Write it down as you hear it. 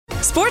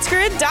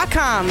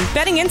SportsGrid.com.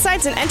 Betting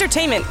insights and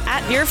entertainment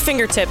at your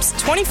fingertips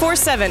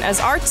 24/7 as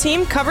our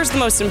team covers the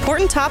most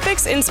important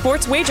topics in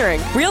sports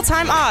wagering.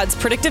 Real-time odds,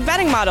 predictive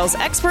betting models,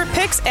 expert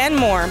picks, and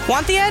more.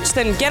 Want the edge?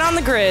 Then get on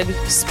the grid.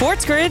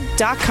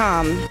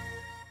 SportsGrid.com.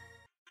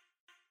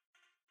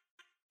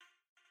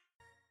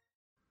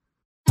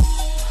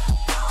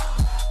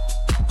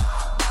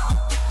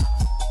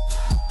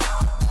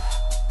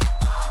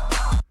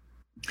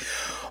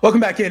 Welcome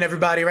back in,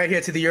 everybody, right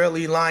here to the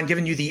early line,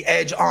 giving you the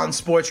edge on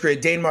Sports Grid.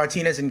 Dane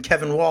Martinez and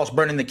Kevin Walsh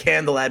burning the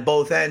candle at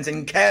both ends.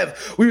 And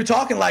Kev, we were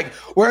talking like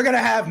we're going to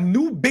have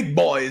new big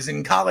boys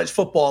in college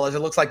football as it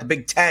looks like the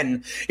Big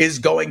Ten is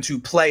going to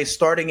play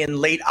starting in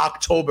late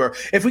October.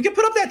 If we could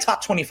put up that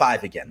top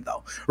 25 again,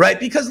 though, right?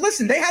 Because,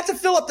 listen, they had to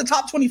fill up the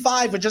top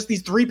 25 with just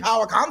these three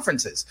power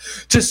conferences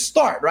to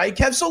start, right,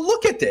 Kev? So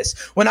look at this.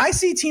 When I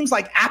see teams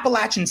like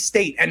Appalachian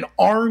State and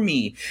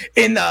Army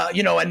and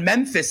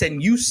Memphis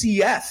and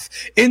UCF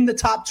in the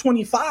top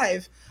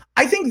 25,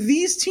 I think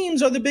these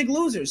teams are the big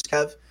losers,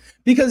 Kev,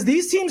 because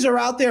these teams are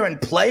out there and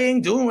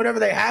playing, doing whatever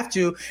they have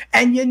to.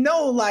 And,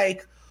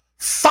 like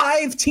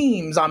 5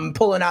 teams I'm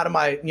pulling out of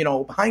my,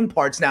 hind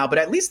parts now, but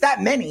at least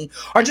that many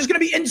are just going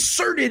to be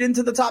inserted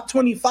into the top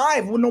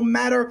 25 no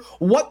matter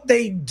what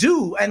they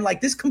do. And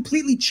this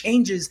completely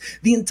changes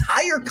the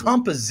entire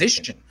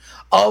composition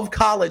of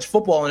college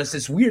football, and it's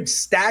this weird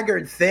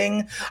staggered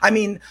thing. I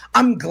mean,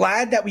 I'm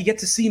glad that we get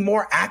to see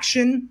more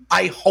action.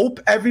 I hope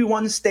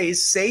everyone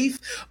stays safe,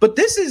 but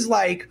this is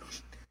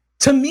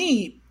to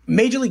me,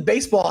 Major League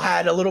Baseball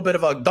had a little bit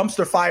of a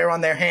dumpster fire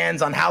on their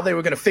hands on how they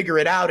were going to figure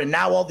it out, and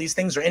now all these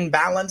things are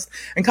imbalanced,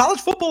 and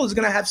college football is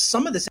going to have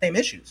some of the same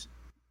issues.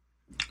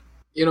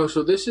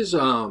 So this is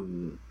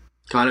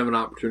kind of an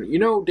opportunity.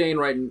 Dane,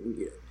 right,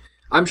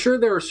 I'm sure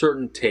there are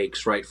certain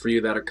takes, right, for you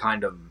that are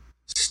kind of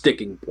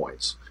sticking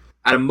points.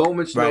 At a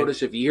moment's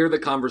notice, if you hear the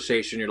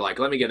conversation, you're like,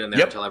 let me get in there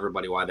and tell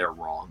everybody why they're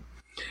wrong.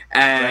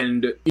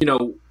 And,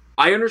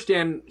 I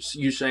understand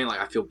you saying,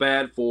 I feel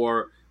bad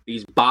for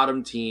these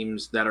bottom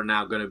teams that are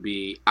now going to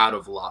be out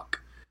of luck.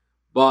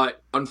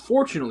 But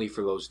unfortunately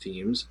for those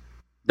teams,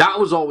 that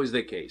was always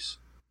the case.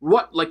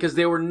 Because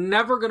they were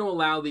never going to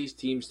allow these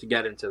teams to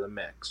get into the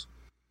mix.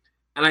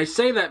 And I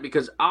say that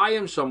because I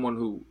am someone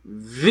who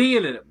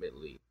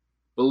vehemently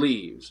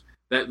believes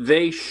that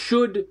they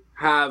should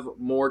have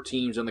more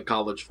teams in the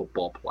college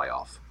football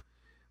playoff.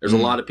 There's a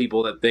lot of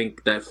people that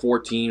think that 4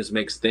 teams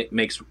makes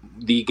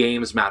the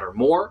games matter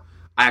more.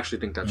 I actually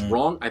think that's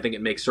wrong. I think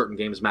it makes certain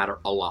games matter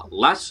a lot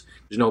less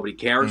because nobody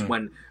cares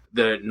when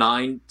the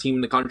 9th team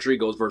in the country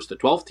goes versus the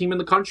 12th team in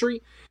the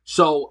country.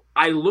 So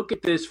I look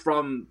at this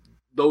from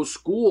those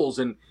schools,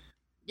 and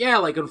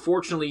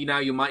unfortunately now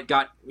you might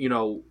got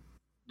the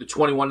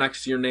 21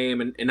 next to your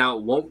name, and now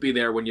it won't be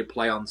there when you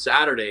play on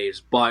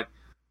Saturdays, but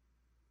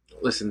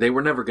listen, they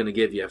were never going to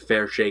give you a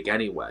fair shake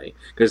anyway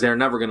because they're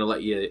never going to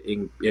let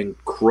you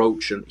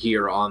encroach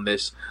here on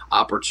this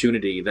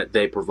opportunity that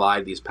they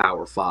provide these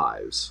Power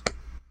Fives.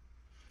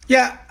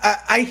 Yeah,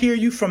 I hear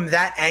you from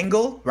that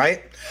angle,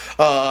 right?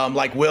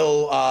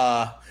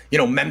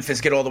 Will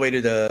Memphis get all the way to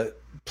the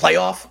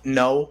playoff?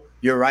 No,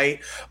 you're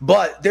right.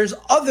 But there's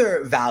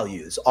other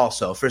values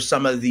also for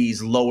some of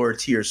these lower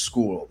tier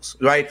schools,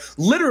 right?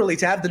 Literally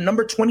to have the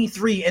number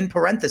 23 in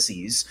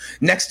parentheses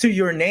next to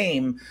your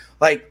name,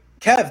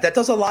 Kev, that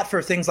does a lot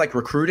for things like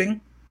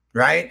recruiting,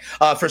 right?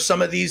 For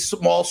some of these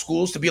small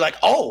schools to be like,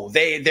 oh,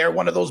 they're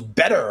one of those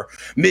better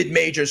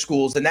mid-major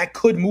schools, and that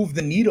could move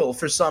the needle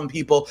for some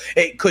people.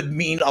 It could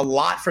mean a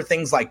lot for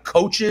things like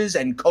coaches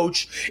and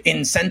coach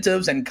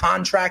incentives and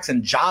contracts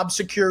and job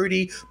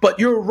security. But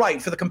you're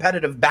right, for the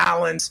competitive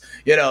balance,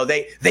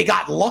 they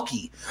got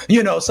lucky.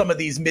 Some of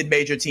these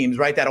mid-major teams,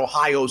 right, that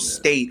Ohio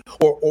State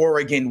or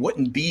Oregon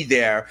wouldn't be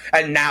there,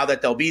 and now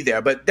that they'll be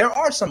there. But there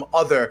are some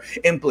other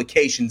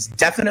implications.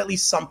 Definitely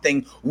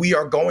something we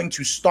are going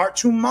to start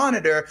to monitor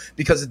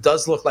because it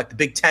does look like the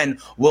Big Ten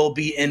will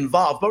be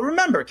involved. But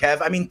remember,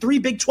 Kev, 3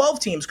 Big 12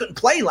 teams couldn't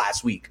play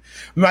last week,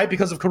 right,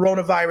 because of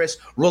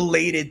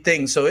coronavirus-related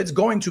things. So it's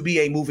going to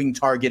be a moving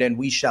target, and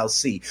we shall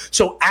see.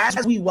 So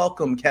as we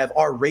welcome, Kev,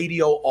 our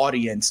radio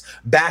audience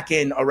back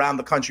in around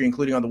the country,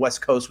 including on the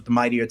West Coast with the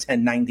mightier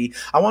 1090,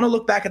 I want to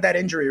look back at that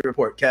injury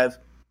report, Kev.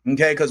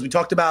 Okay, because we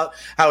talked about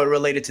how it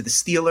related to the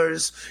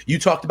Steelers. You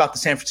talked about the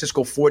San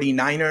Francisco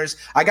 49ers.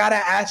 I got to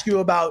ask you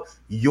about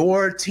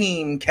your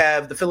team,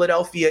 Kev, the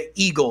Philadelphia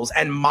Eagles,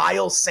 and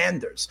Miles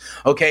Sanders.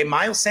 Okay,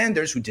 Miles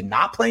Sanders, who did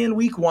not play in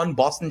week 1.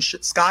 Boston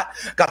Scott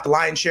got the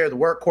lion's share of the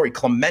work. Corey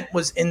Clement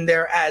was in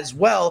there as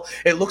well.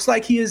 It looks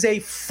like he is a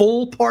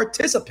full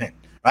participant.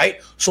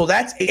 Right? So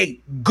that's a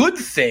good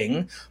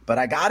thing. But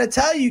I got to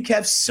tell you,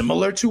 Kev,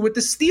 similar to with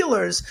the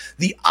Steelers,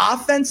 the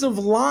offensive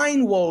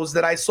line woes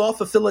that I saw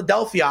for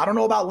Philadelphia, I don't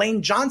know about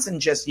Lane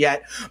Johnson just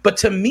yet, but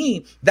to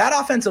me, that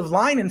offensive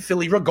line in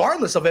Philly,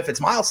 regardless of if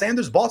it's Miles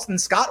Sanders, Boston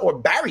Scott, or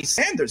Barry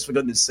Sanders, for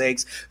goodness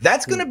sakes,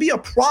 that's going to be a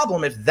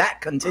problem if that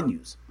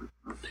continues.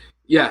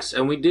 Yes,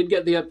 and we did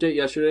get the update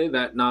yesterday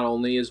that not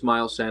only is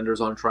Miles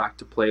Sanders on track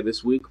to play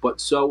this week, but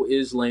so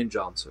is Lane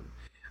Johnson.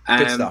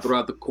 And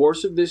throughout the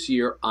course of this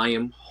year, I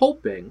am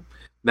hoping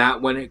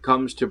that when it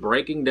comes to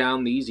breaking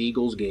down these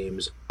Eagles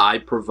games, I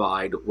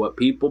provide what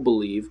people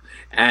believe,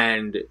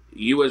 and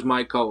you as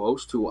my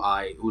co-host,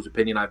 whose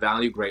opinion I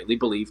value greatly,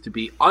 believe to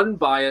be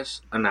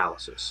unbiased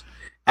analysis.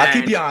 I'll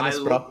keep you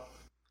honest, bro.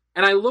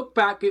 And I look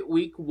back at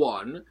week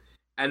 1,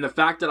 and the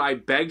fact that I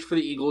begged for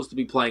the Eagles to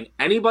be playing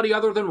anybody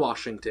other than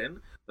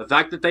Washington, the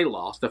fact that they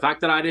lost, the fact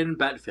that I didn't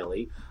bet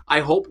Philly, I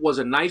hope was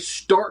a nice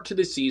start to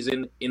the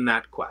season in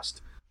that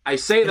quest. I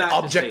say that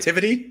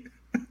objectivity?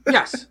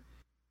 Yes.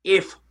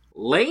 If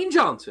Lane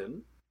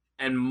Johnson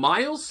and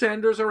Miles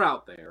Sanders are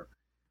out there,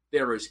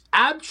 there is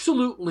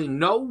absolutely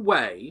no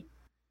way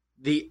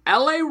the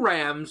LA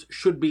Rams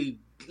should be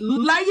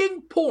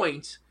laying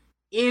points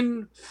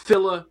in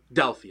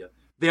Philadelphia.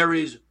 There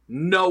is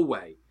no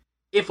way.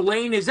 If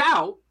Lane is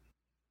out,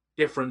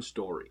 different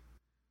story.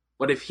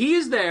 But if he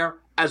is there,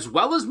 as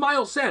well as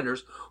Miles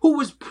Sanders, who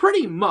was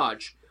pretty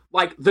much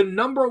like the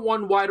number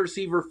one wide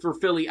receiver for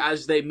Philly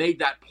as they made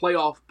that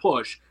playoff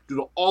push due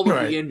to all of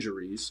the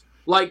injuries,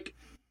 like,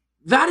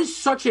 that is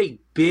such a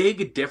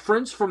big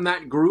difference from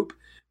that group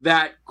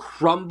that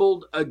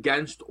crumbled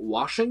against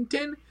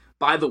Washington,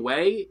 by the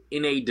way,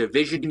 in a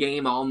division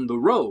game on the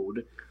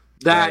road,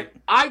 that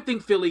I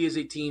think Philly is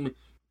a team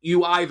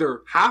you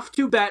either have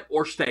to bet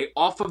or stay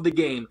off of the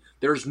game.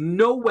 There's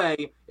no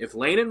way, if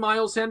Lane and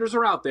Miles Sanders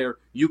are out there,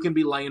 you can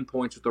be laying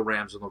points with the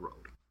Rams on the road.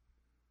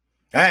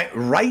 All right.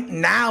 Right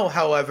now,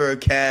 however,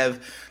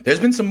 Kev, there's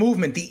been some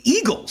movement. The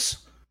Eagles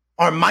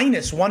are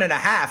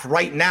 -1.5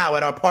 right now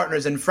at our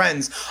partners and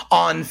friends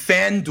on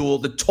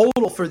FanDuel. The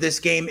total for this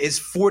game is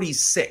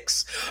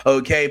 46.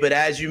 Okay, but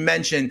as you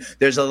mentioned,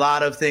 there's a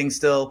lot of things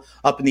still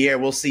up in the air.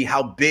 We'll see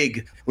how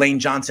big Lane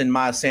Johnson,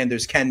 Miles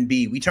Sanders can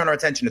be. We turn our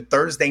attention to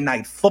Thursday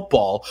Night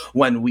Football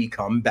when we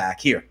come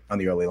back here on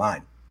the Early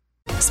Line.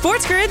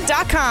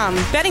 SportsGrid.com.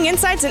 Betting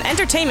insights and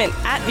entertainment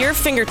at your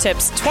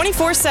fingertips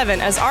 24/7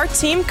 as our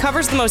team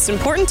covers the most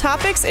important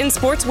topics in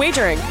sports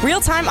wagering.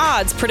 Real-time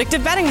odds,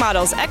 predictive betting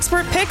models,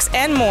 expert picks,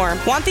 and more.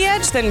 Want the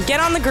edge? Then get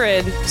on the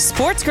grid.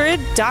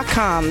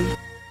 SportsGrid.com.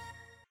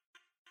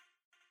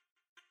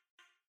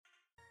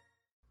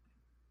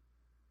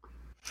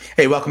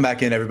 Hey, welcome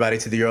back in, everybody,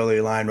 to the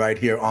Early Line right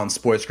here on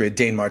Sports Grid.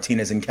 Dane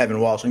Martinez and Kevin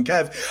Walsh. And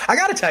Kev, I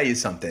got to tell you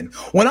something.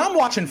 When I'm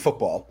watching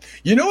football,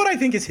 you know what I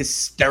think is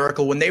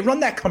hysterical? When they run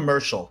that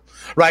commercial,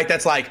 right?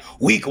 That's like,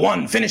 week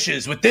 1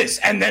 finishes with this,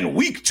 and then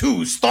week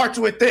 2 starts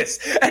with this.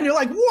 And you're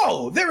like,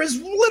 whoa, there is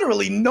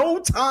literally no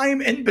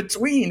time in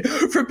between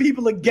for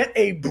people to get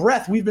a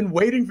breath. We've been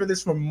waiting for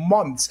this for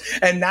months,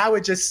 and now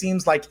it just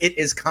seems like it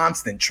is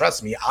constant.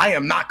 Trust me, I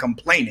am not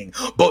complaining.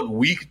 But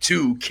week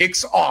 2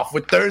 kicks off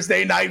with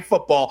Thursday Night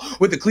Football,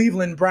 with the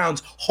Cleveland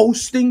Browns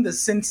hosting the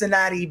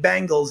Cincinnati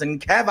Bengals. And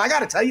Kev, I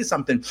got to tell you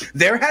something.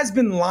 There has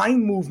been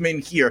line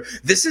movement here.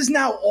 This is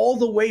now all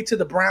the way to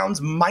the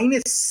Browns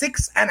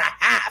 -6.5.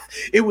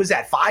 It was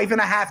at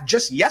 5.5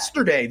 just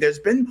yesterday. There's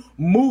been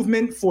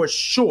movement for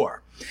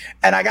sure.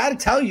 And I got to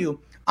tell you,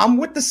 I'm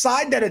with the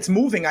side that it's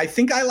moving. I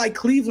think I like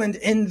Cleveland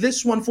in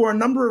this one for a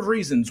number of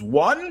reasons.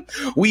 One,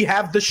 we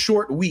have the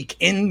short week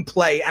in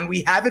play, and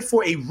we have it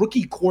for a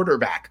rookie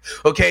quarterback.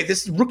 Okay,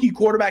 this rookie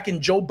quarterback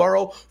in Joe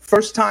Burrow,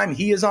 first time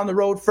he is on the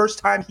road, first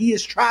time he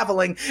is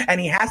traveling, and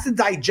he has to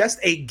digest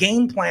a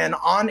game plan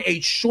on a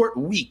short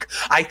week.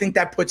 I think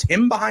that puts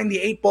him behind the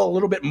 8 ball a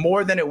little bit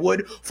more than it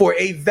would for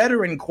a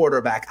veteran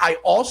quarterback. I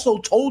also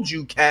told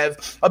you,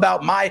 Kev,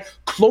 about my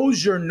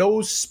close your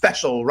nose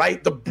special,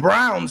 right? The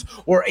Browns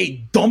were a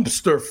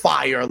dumpster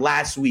fire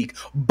last week,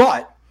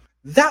 but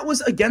that was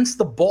against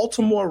the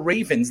Baltimore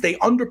Ravens. They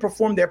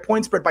underperformed their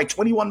point spread by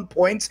 21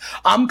 points.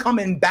 I'm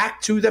coming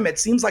back to them. It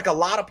seems like a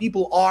lot of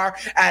people are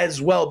as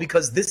well,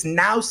 because this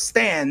now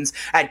stands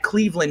at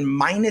Cleveland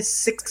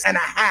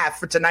 -6.5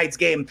 for tonight's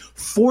game.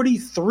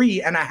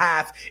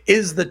 43.5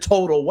 is the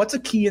total. What's a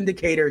key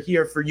indicator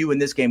here for you in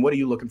this game? What are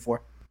you looking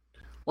for?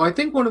 Well, I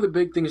think one of the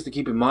big things to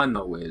keep in mind,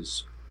 though,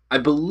 is I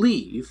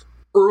believe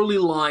early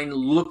line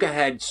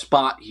look-ahead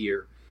spot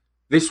here,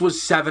 this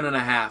was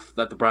 7.5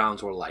 that the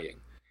Browns were laying.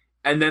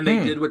 And then they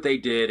did what they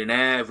did, and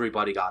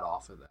everybody got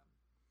off of them.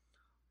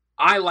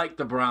 I like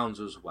the Browns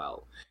as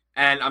well.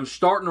 And I'm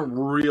starting to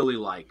really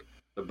like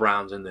the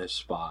Browns in this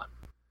spot.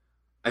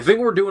 I think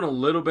we're doing a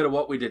little bit of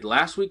what we did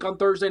last week on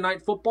Thursday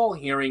Night Football,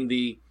 hearing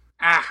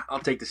I'll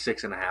take the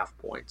 6.5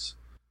 points.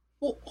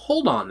 Well,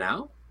 hold on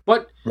now.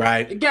 But,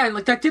 again,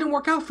 that didn't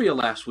work out for you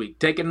last week,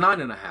 taking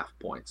 9.5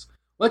 points.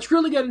 Let's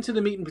really get into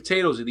the meat and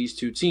potatoes of these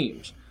two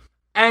teams.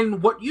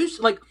 And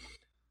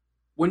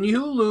when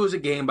you lose a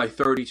game by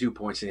 32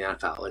 points in the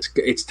NFL,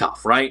 it's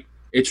tough, right?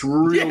 It's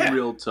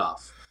real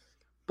tough.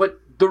 But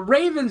the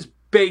Ravens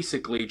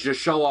basically just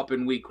show up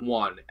in week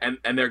 1, and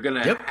they're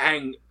going to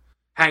hang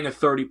a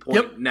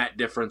 30-point net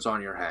difference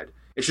on your head.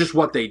 It's just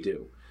what they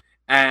do.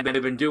 And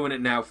they've been doing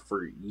it now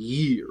for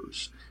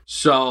years.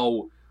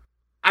 So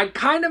I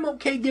kind of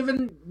okay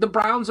giving the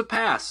Browns a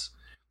pass.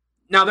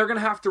 Now, they're going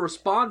to have to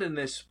respond in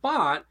this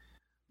spot,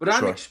 but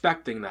I'm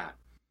expecting that.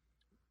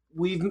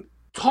 We've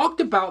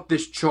talked about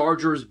this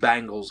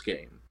Chargers-Bengals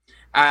game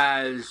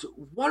as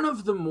one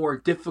of the more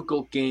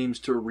difficult games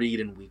to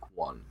read in week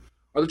 1.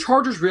 are the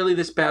Chargers really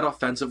this bad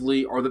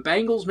offensively? Are the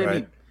Bengals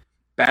maybe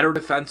better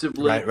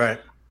defensively? Right.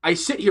 I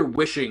sit here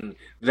wishing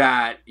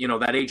that,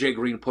 that A.J.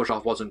 Green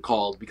push-off wasn't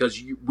called, because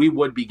we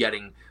would be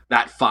getting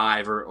that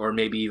 5 or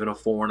maybe even a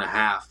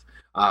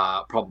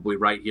 4.5 probably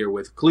right here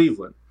with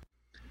Cleveland.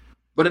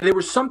 But there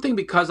was something,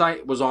 because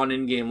I was on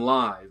In-Game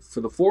Live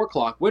for the 4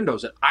 o'clock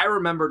windows, that I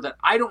remembered that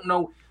I don't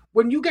know,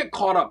 when you get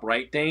caught up,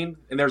 right, Dane,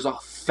 and there's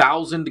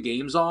 1,000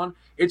 games on,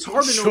 it's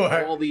hard to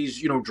know all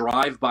these,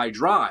 drive-by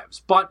drives.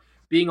 But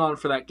being on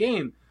for that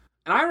game,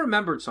 and I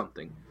remembered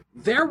something.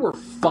 There were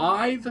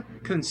 5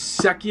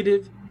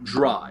 consecutive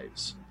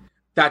drives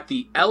that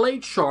the LA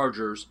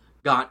Chargers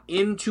got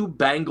into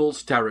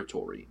Bengals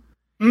territory.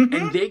 Mm-hmm.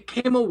 And they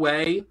came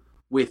away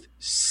with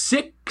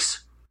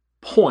 6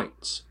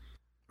 points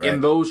in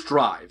those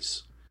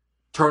drives.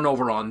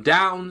 Turnover on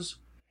downs,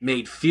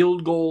 made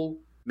field goal,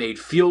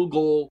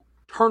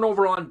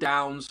 turnover on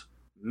downs,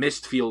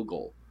 missed field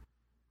goal.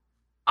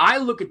 I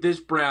look at this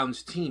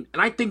Browns team,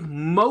 and I think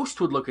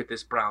most would look at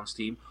this Browns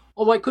team,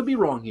 although I could be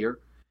wrong here,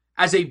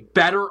 as a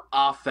better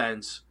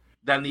offense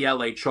than the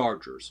LA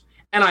Chargers.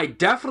 And I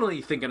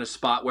definitely think in a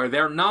spot where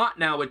they're not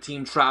now a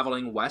team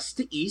traveling west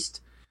to east,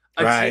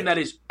 a team that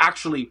is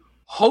actually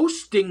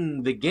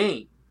hosting the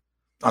game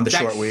on the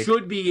short week,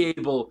 should be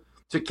able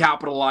to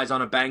capitalize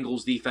on a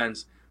Bengals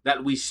defense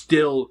that we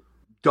still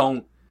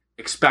don't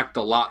expect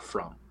a lot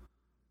from.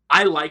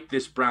 I like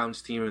this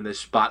Browns team in this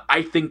spot.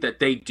 I think that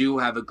they do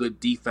have a good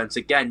defense.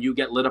 Again, you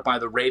get lit up by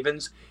the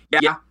Ravens.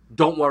 Yeah,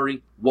 don't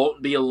worry.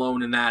 Won't be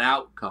alone in that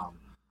outcome.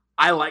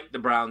 I like the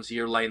Browns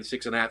here laying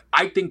 6.5.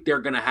 I think they're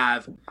going to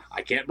have,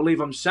 I can't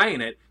believe I'm saying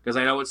it because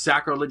I know it's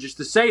sacrilegious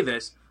to say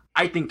this,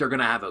 I think they're going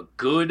to have a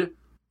good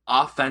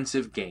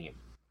offensive game.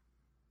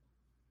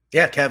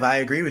 Yeah, Kev, I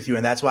agree with you.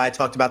 And that's why I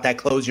talked about that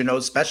close your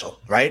nose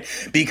special, right?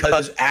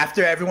 Because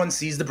after everyone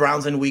sees the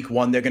Browns in week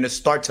 1, they're going to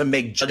start to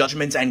make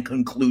judgments and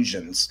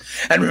conclusions.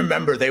 And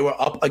remember, they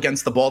were up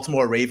against the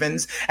Baltimore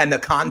Ravens, and the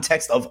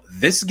context of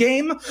this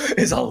game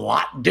is a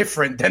lot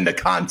different than the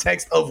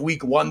context of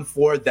week 1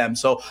 for them.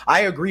 So I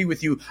agree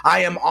with you. I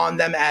am on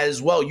them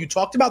as well. You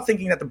talked about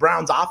thinking that the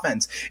Browns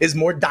offense is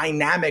more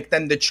dynamic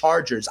than the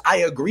Chargers. I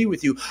agree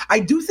with you. I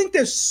do think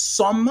there's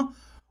some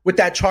with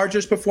that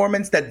Chargers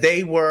performance that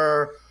they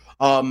were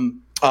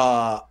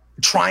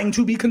trying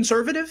to be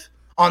conservative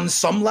on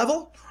some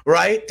level,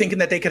 right? Thinking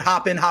that they could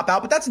hop in, hop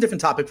out, but that's a different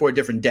topic for a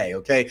different day,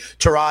 okay?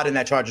 Tyrod and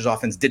that Chargers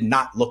offense did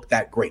not look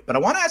that great. But I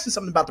want to ask you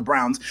something about the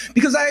Browns,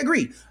 because I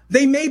agree.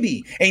 They may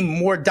be a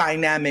more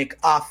dynamic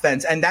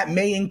offense, and that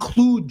may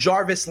include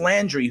Jarvis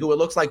Landry, who it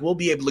looks like will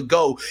be able to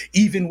go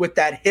even with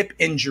that hip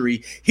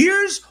injury.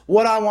 Here's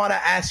what I want to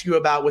ask you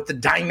about with the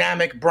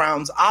dynamic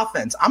Browns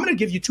offense. I'm going to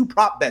give you 2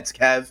 prop bets,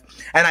 Kev,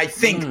 and I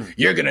think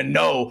you're going to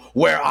know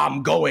where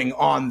I'm going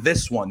on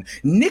this one.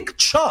 Nick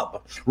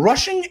Chubb,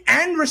 rushing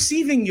and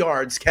receiving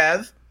yards,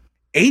 Kev,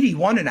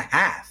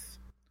 81.5.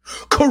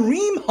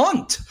 Kareem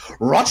Hunt,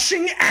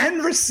 rushing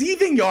and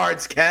receiving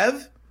yards,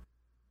 Kev,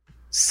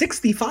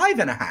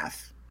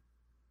 65.5.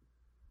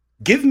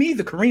 Give me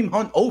the Kareem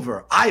Hunt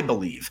over, I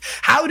believe.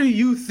 How do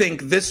you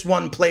think this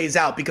one plays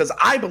out? Because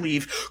I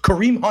believe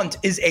Kareem Hunt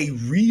is a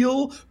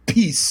real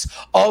piece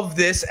of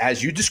this,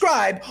 as you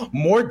describe,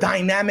 more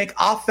dynamic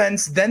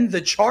offense than the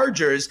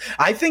Chargers.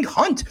 I think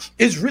Hunt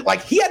is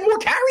he had more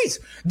carries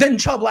than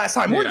Chubb last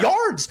time, more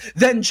yards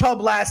than Chubb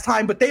last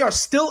time, but they are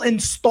still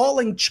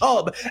installing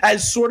Chubb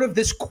as sort of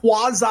this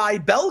quasi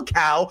bell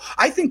cow.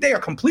 I think they are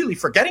completely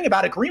forgetting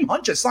about it. Kareem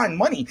Hunt just signed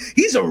money.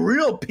 He's a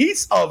real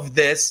piece of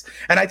this.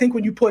 And I think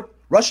when you put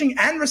rushing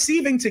and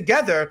receiving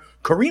together,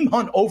 Kareem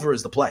Hunt over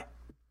is the play.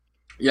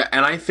 Yeah,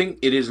 and I think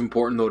it is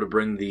important, though, to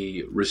bring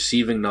the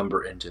receiving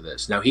number into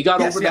this. Now, he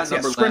got over that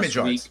number last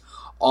week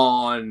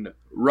on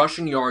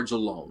rushing yards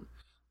alone.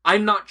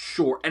 I'm not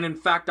sure, and in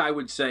fact, I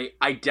would say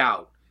I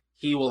doubt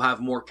he will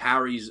have more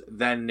carries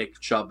than Nick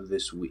Chubb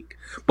this week.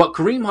 But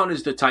Kareem Hunt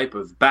is the type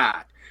of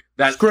back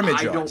that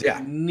I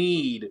don't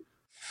need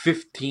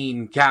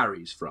 15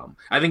 carries from.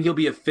 I think he'll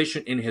be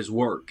efficient in his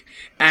work.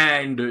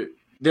 And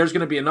there's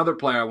going to be another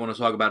player I want to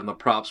talk about in the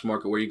props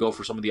market where you go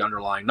for some of the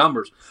underlying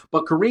numbers.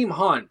 But Kareem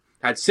Hunt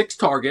had 6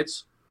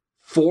 targets,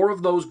 4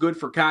 of those good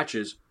for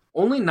catches,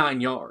 only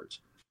 9 yards.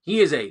 He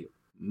is a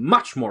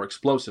much more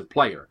explosive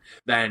player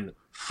than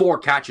 4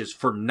 catches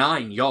for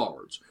 9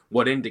 yards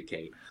would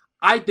indicate.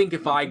 I think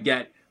if I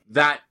get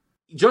that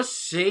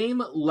just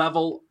same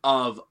level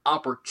of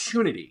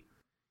opportunity,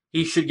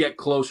 he should get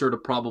closer to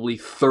probably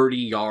 30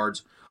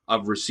 yards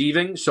of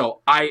receiving.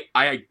 So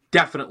I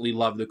definitely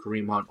love the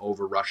Kareem Hunt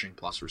over rushing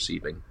plus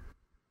receiving.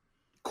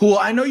 Cool.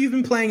 I know you've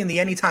been playing in the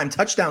anytime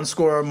touchdown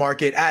scorer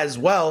market as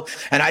well.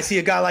 And I see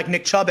a guy like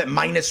Nick Chubb at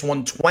minus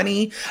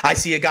 120. I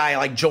see a guy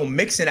like Joe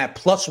Mixon at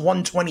plus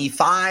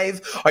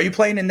 125. Are you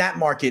playing in that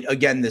market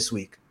again this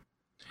week?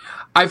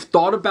 I've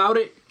thought about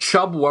it.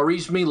 Chubb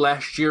worries me.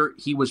 Last year,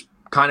 he was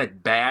kind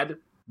of bad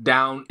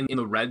down in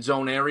the red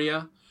zone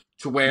area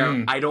to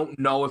where I don't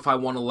know if I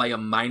want to lay a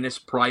minus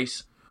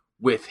price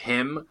with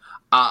him.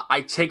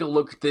 I take a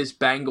look at this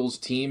Bengals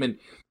team, and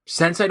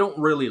since I don't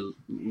really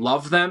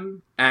love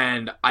them,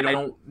 and I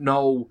don't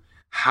know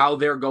how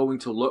they're going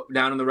to look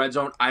down in the red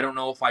zone. I don't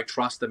know if I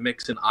trust the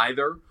Mixon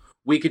either.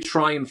 We could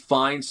try and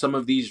find some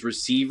of these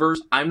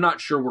receivers. I'm not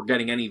sure we're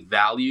getting any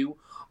value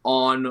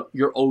on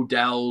your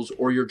Odells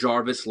or your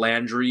Jarvis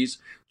Landrys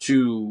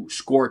to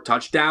score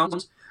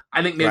touchdowns.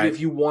 I think maybe if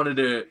you wanted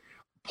to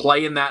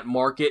play in that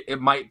market,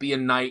 it might be a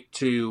night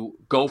to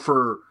go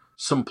for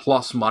some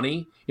plus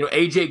money.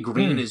 AJ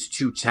Green is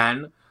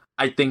 210.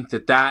 I think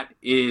that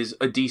is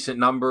a decent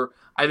number.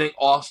 I think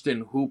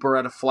Austin Hooper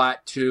at a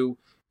flat 2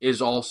 is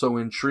also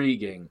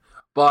intriguing.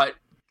 But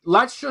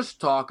let's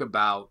just talk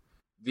about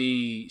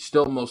the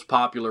still most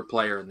popular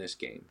player in this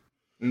game.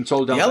 And it's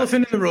Odell. The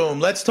elephant in the room.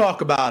 Let's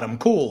talk about him.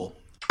 Cool.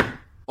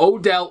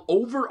 Odell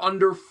over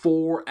under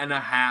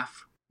 4.5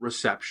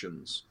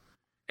 receptions.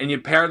 And you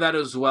pair that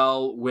as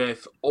well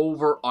with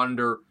over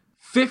under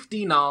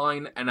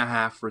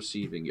 59.5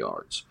 receiving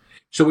yards.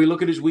 So we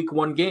look at his week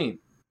 1 game.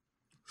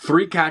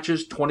 3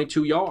 catches,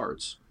 22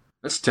 yards.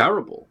 That's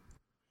terrible.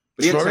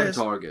 But he had 10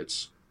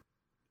 targets.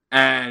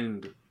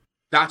 And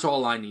that's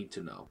all I need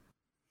to know.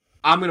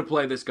 I'm going to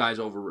play this guy's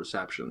over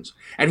receptions.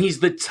 And he's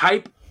the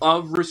type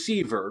of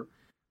receiver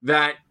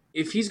that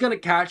if he's going to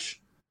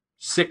catch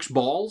 6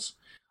 balls,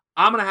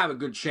 I'm going to have a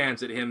good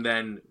chance at him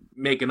then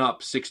making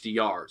up 60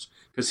 yards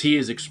because he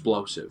is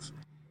explosive.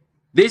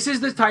 This is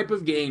the type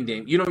of game,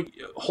 Dame.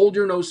 Hold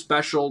your nose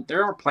special. They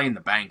are playing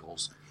the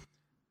Bengals.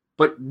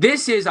 But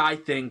this is, I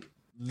think,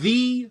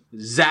 the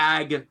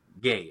Zag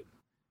game.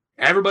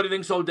 Everybody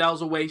thinks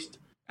Odell's a waste.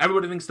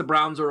 Everybody thinks the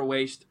Browns are a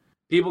waste.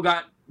 People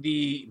got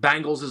the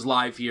Bengals as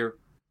live here.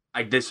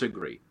 I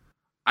disagree.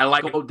 I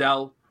like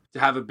Odell to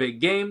have a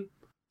big game.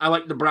 I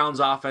like the Browns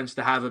offense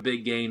to have a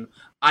big game.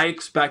 I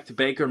expect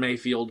Baker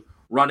Mayfield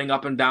running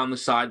up and down the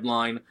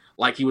sideline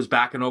like he was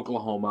back in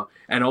Oklahoma,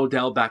 and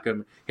Odell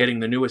Beckham hitting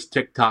the newest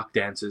TikTok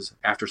dances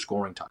after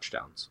scoring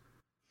touchdowns.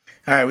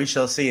 All right, we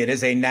shall see. It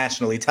is a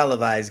nationally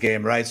televised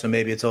game, right? So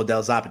maybe it's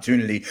Odell's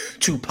opportunity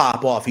to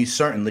pop off. He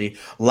certainly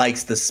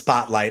likes the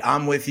spotlight.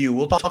 I'm with you.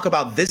 We'll talk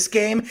about this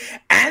game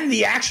and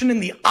the action in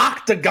the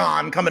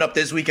Octagon coming up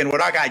this weekend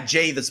with our guy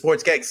Jay, the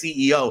Sports Gag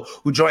CEO,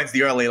 who joins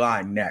the early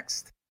line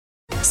next.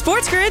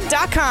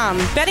 SportsGrid.com.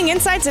 Betting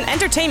insights and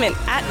entertainment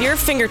at your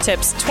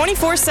fingertips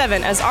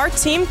 24/7 as our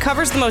team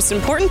covers the most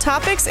important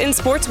topics in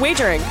sports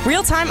wagering.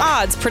 Real-time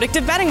odds,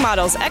 predictive betting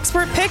models,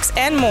 expert picks,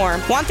 and more.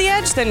 Want the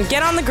edge? Then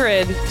get on the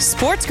grid.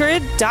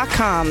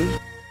 SportsGrid.com.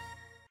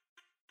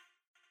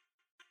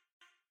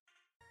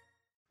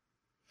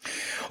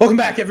 Welcome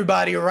back,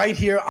 everybody. Right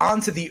here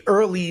onto the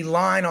early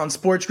line on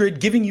Sports Grid,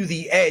 giving you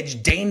the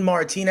edge. Dane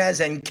Martinez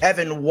and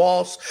Kevin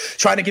Walsh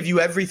trying to give you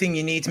everything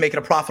you need to make it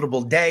a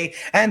profitable day.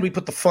 And we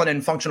put the fun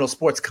and functional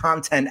sports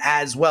content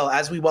as well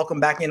as we welcome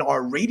back in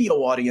our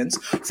radio audience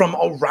from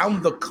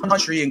around the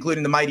country,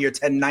 including the mightier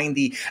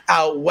 1090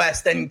 out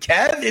west. And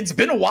Kev, it's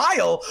been a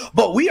while,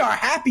 but we are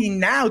happy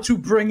now to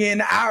bring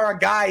in our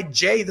guy,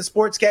 Jay, the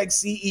Sports Gag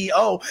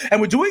CEO. And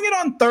we're doing it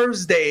on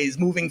Thursdays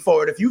moving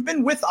forward. If you've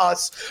been with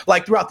us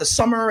like throughout the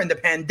summer and the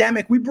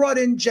pandemic, we brought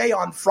in Jay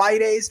on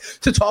Fridays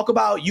to talk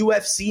about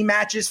UFC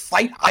matches,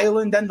 Fight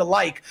Island, and the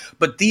like.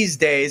 But these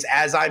days,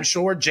 as I'm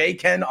sure Jay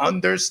can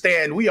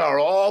understand, we are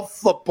all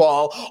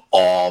football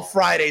all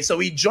Friday. So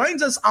he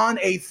joins us on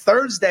a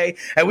Thursday,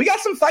 and we got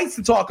some fights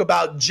to talk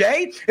about.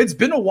 Jay, it's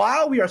been a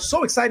while. We are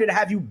so excited to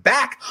have you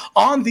back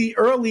on the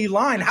early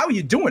line. How are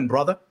you doing,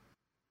 brother?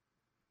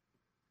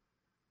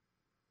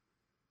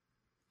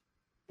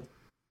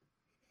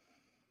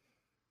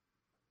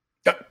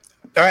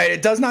 All right,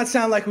 it does not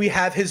sound like we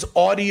have his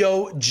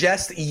audio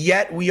just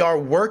yet. We are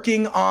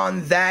working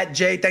on that.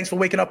 Jay, thanks for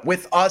waking up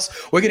with us.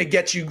 We're going to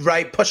get you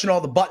right, pushing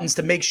all the buttons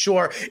to make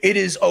sure it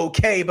is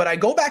okay. But I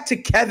go back to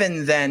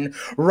Kevin then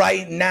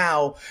right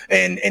now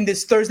in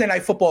this Thursday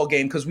night football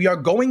game, because we are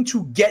going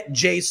to get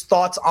Jay's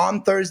thoughts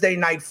on Thursday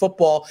night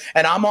football.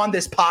 And I'm on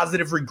this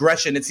positive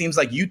regression. It seems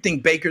like you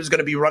think Baker's going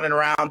to be running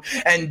around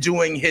and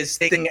doing his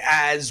thing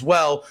as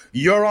well.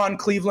 You're on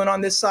Cleveland on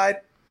this side?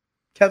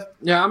 Kev?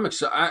 Yeah, I'm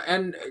excited.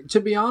 And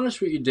to be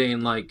honest with you, Dane,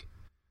 like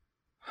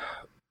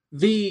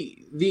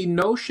the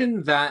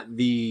notion that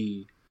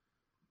the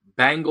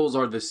Bengals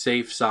are the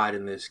safe side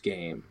in this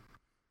game,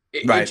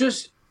 it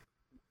just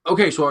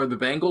okay. So are the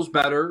Bengals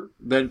better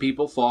than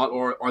people thought,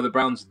 or are the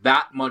Browns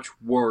that much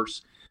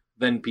worse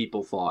than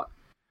people thought?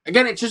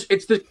 Again, it's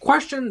the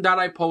question that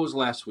I posed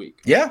last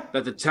week. Yeah,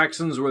 that the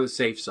Texans were the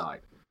safe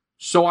side.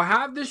 So I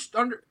have this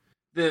under.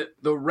 The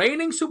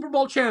reigning Super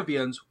Bowl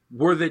champions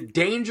were the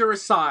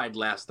dangerous side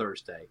last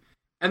Thursday,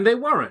 and they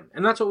weren't,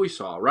 and that's what we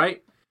saw,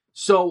 right?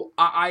 So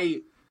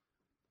I'm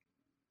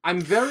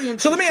very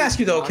interested. So let me ask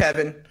you though,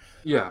 Kevin.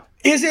 Yeah.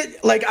 Is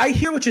it like, I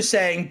hear what you're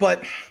saying,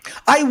 but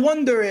I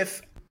wonder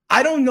if,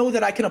 I don't know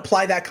that I can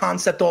apply that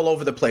concept all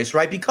over the place,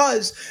 right?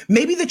 Because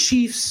maybe the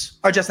Chiefs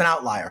are just an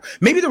outlier.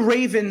 Maybe the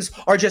Ravens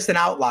are just an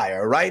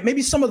outlier, right?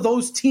 Maybe some of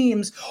those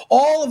teams,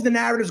 all of the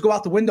narratives go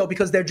out the window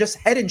because they're just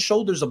head and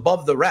shoulders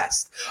above the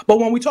rest. But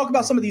when we talk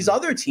about some of these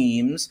other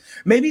teams,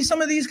 maybe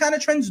some of these kind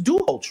of trends do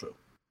hold true.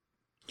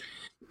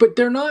 But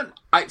they're not.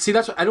 I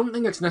don't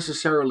think it's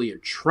necessarily a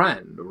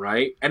trend,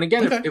 right? And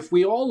again, if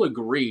we all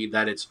agree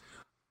that it's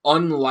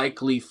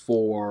unlikely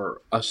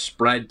for a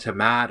spread to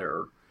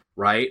matter,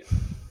 right?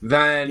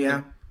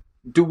 Then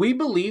do we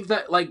believe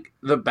that like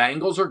the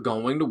Bengals are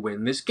going to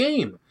win this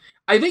game?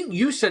 I think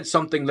you said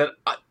something that,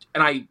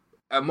 and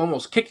I'm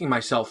almost kicking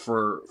myself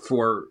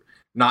for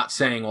not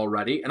saying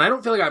already, and I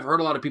don't feel like I've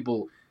heard a lot of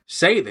people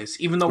say this,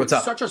 even though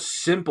it's such a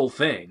simple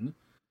thing.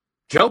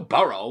 Joe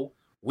Burrow,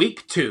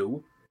 week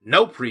 2,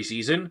 no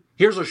preseason.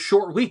 Here's a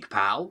short week,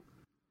 pal.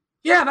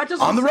 Yeah, that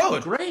doesn't on the sound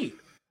road. Great.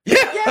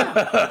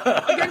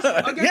 Yeah. Against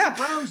the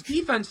Browns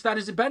defense that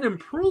has been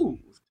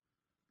improved.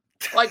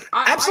 Like,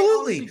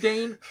 Absolutely. I honestly,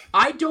 Dane,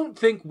 I don't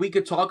think we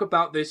could talk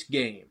about this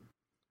game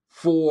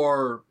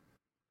for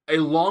a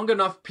long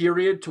enough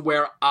period to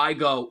where I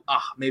go,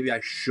 maybe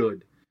I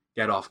should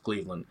get off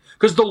Cleveland.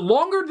 Because the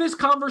longer this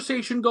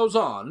conversation goes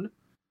on,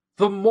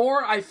 the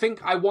more I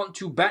think I want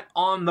to bet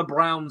on the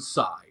Browns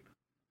side.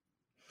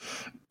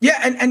 Yeah,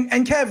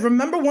 and Kev,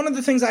 remember one of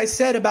the things I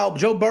said about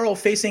Joe Burrow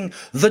facing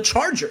the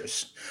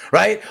Chargers,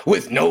 right?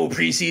 With no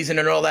preseason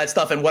and all that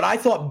stuff, and what I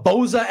thought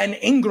Bosa and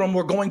Ingram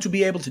were going to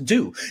be able to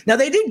do. Now,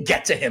 they did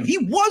get to him. He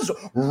was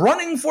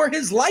running for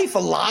his life a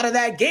lot of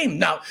that game.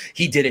 Now,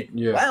 he did it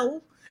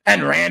well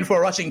and ran for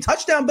a rushing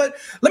touchdown, but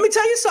let me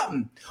tell you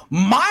something.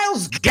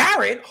 Myles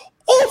Garrett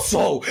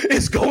also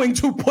is going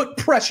to put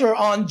pressure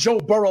on Joe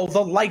Burrow,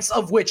 the likes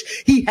of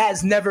which he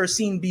has never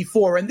seen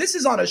before. And this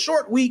is on a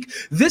short week.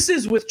 This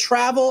is with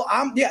travel.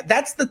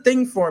 That's the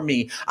thing for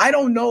me. I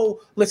don't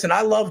know. Listen,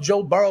 I love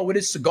Joe Burrow with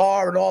his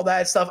cigar and all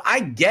that stuff. I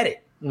get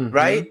it,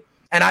 right?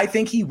 And I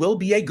think he will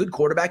be a good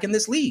quarterback in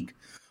this league.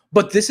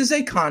 But this is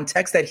a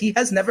context that he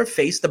has never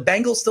faced. The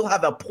Bengals still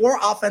have a poor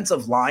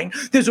offensive line.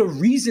 There's a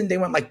reason they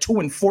went like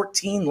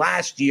 2-14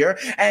 last year.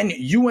 And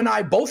you and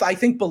I both, I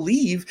think,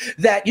 believe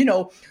that,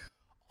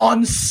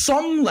 on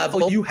some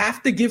level, you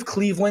have to give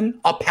Cleveland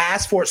a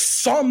pass for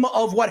some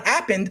of what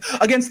happened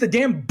against the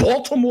damn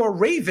Baltimore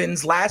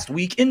Ravens last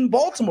week in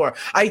Baltimore.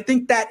 I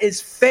think that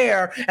is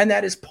fair, and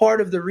that is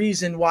part of the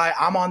reason why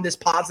I'm on this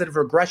positive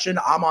regression.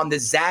 I'm on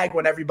this zag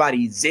when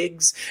everybody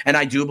zigs, and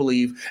I do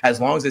believe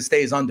as long as it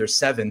stays under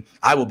 7,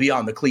 I will be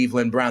on the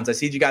Cleveland Browns. I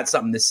see you got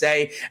something to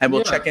say, and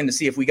we'll check in to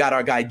see if we got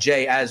our guy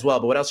Jay as well.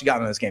 But what else you got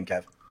on this game,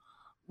 Kev?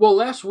 Well,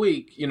 last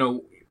week,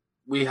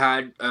 we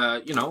had,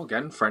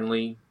 again,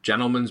 friendly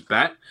gentleman's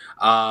bet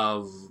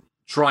of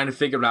trying to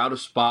figure out a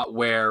spot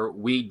where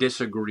we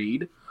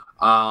disagreed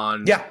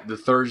on the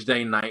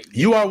Thursday night.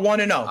 You are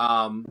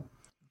 1-0.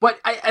 But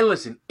I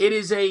listen. It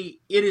is a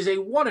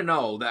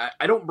 1-0 that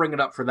I don't bring it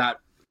up for that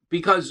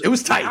because it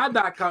was tight.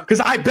 Because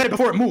I bet it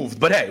before it moved.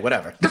 But hey,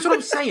 whatever. That's what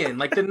I'm saying.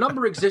 Like the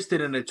number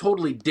existed in a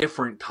totally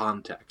different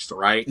context,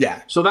 right?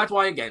 Yeah. So that's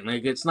why again,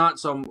 like it's not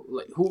some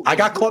I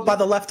got caught by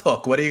the left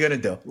hook. What are you gonna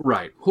do?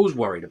 Right. Who's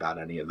worried about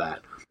any of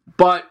that?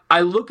 But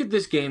I look at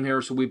this game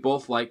here, so we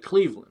both like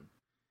Cleveland.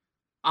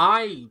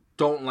 I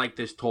don't like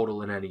this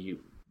total in any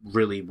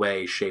really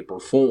way, shape, or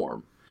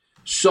form.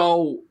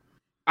 So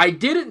I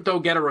didn't, though,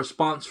 get a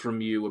response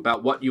from you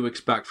about what you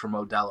expect from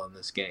Odell in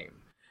this game.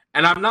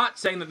 And I'm not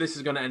saying that this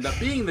is going to end up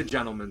being the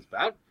gentleman's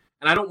bet,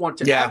 and I don't want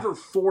to ever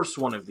force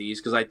one of these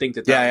because I think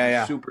that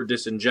is super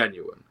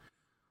disingenuous.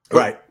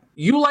 Right.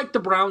 You like the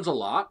Browns a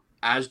lot,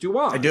 as do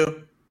I. I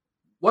do.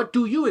 What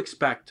do you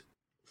expect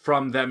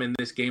from them in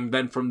this game,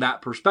 then from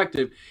that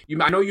perspective?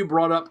 I know you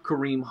brought up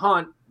Kareem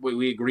Hunt.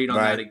 We agreed on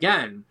that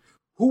again.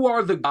 Who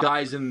are the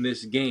guys in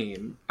this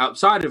game,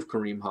 outside of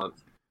Kareem Hunt,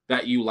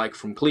 that you like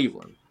from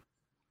Cleveland?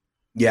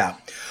 Yeah,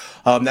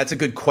 that's a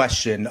good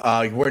question.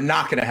 We're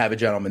not going to have a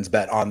gentleman's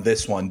bet on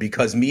this one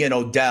because me and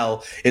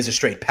Odell is a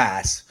straight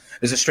pass.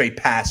 Is a straight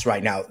pass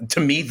right now. To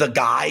me, the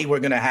guy we're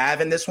going to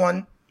have in this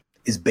one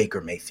is Baker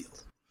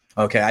Mayfield.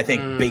 Okay, I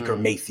think Baker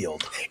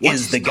Mayfield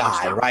is the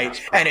guy,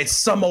 right? And it's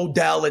some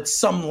Odell, it's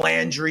some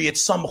Landry,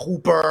 it's some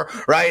Hooper,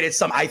 right?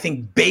 I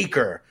think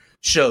Baker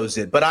shows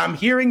it. But I'm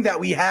hearing that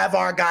we have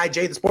our guy,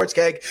 Jay the Sports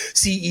Keg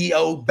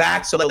CEO,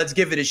 back. So let's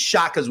give it a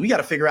shot because we got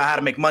to figure out how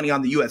to make money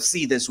on the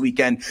UFC this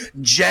weekend.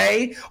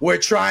 Jay, we're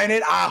trying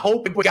it. I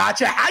hope we got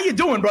you. How you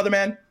doing, brother,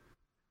 man?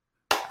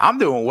 I'm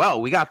doing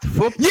well. We got the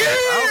football.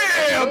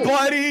 Yeah,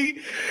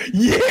 buddy.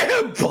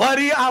 Yeah,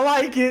 buddy. I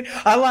like it.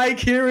 I like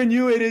hearing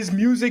you. It is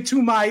music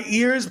to my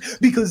ears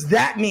because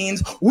that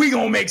means we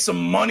going to make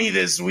some money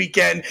this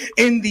weekend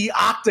in the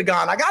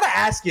octagon. I got to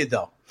ask you,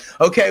 though.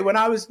 Okay, when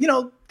I was,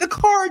 the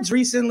cards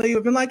recently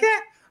have been like,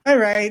 all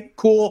right,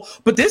 cool.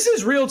 But this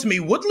is real to me.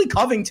 Woodley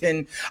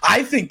Covington,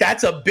 I think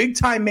that's a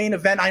big-time main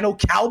event. I know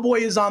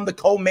Cowboy is on the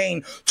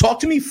co-main. Talk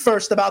to me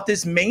first about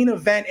this main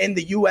event in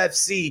the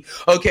UFC.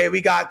 Okay,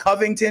 we got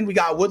Covington, we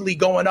got Woodley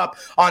going up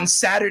on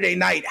Saturday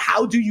night.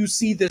 How do you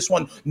see this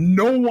one?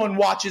 No one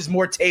watches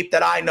more tape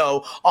that I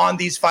know on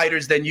these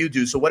fighters than you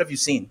do. So what have you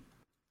seen?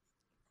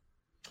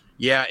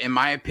 Yeah, in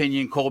my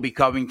opinion, Colby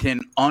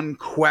Covington,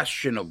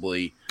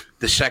 unquestionably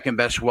the second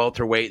best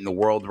welterweight in the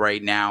world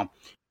right now.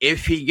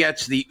 If he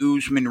gets the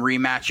Usman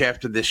rematch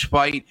after this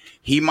fight,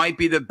 he might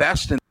be the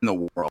best in the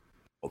world.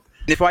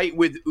 The fight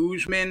with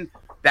Usman,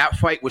 that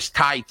fight was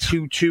tied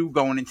 2-2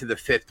 going into the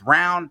 5th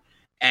round,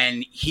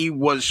 and he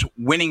was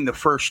winning the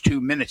first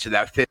 2 minutes of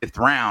that 5th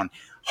round.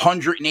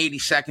 180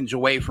 seconds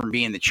away from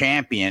being the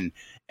champion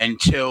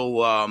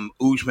until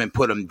Usman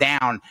put him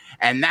down,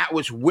 and that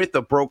was with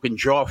a broken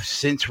jaw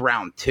since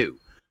round 2.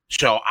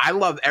 So I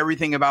love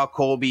everything about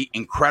Colby.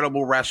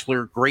 Incredible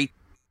wrestler, great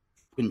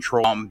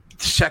control.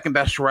 Second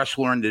best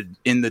wrestler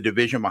in the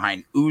division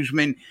behind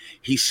Usman.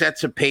 He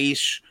sets a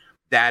pace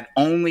that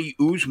only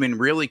Usman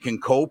really can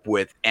cope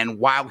with. And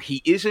while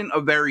he isn't a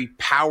very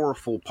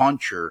powerful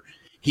puncher,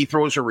 he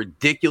throws a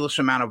ridiculous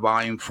amount of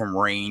volume from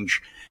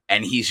range,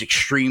 and he's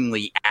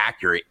extremely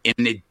accurate.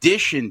 In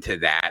addition to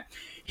that,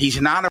 he's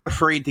not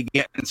afraid to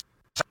get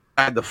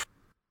inside the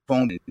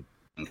phone.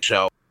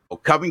 So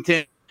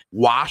Covington,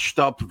 washed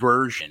up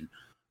version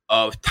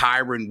of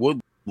Tyron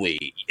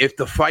Woodley. If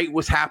the fight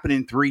was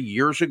happening 3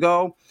 years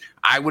ago,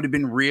 I would have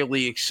been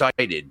really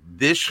excited.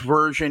 This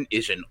version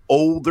is an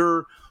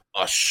older,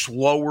 a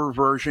slower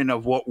version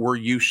of what we're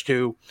used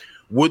to.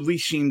 Woodley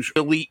seems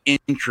really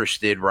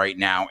interested right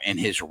now in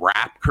his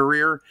rap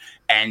career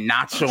and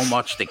not so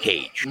much the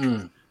cage.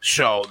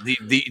 So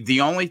the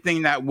only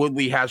thing that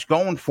Woodley has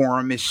going for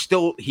him is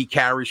still he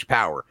carries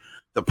power.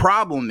 The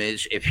problem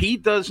is if he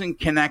doesn't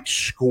connect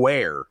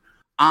square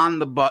on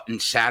the button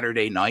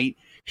Saturday night,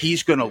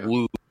 he's going to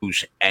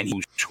lose, and he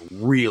loses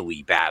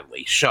really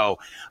badly. So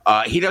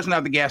he doesn't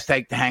have the gas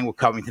tank to hang with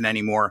Covington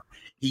anymore.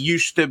 He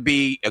used to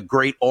be a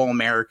great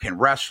All-American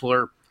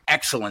wrestler,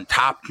 excellent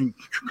top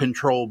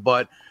control,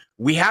 but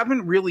we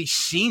haven't really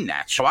seen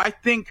that. So I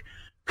think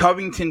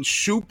Covington's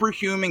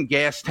superhuman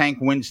gas tank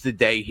wins the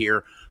day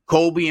here.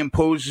 Colby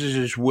imposes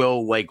his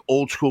will like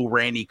old school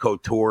Randy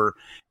Couture.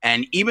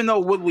 And even though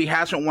Woodley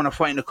hasn't won a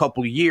fight in a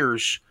couple of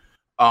years,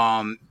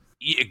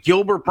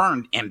 Gilbert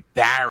Burns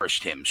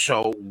embarrassed him.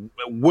 So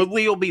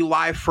Woodley will be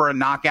live for a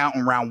knockout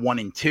in round 1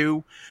 and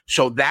 2.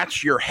 So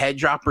that's your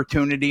hedge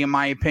opportunity, in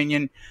my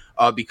opinion,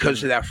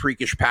 because of that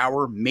freakish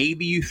power.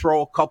 Maybe you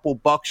throw a couple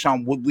bucks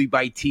on Woodley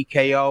by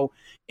TKO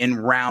in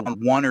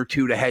round 1 or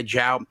 2 to hedge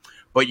out,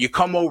 but you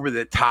come over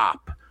the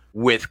top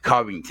with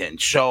Covington.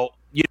 So,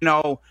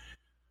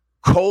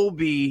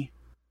 Colby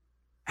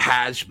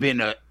has been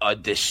a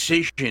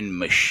decision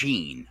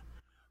machine,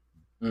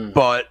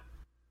 but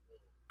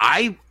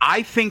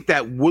I think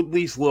that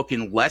Woodley's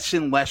looking less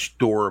and less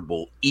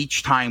durable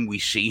each time we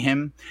see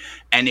him,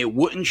 and it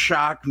wouldn't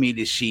shock me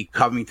to see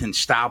Covington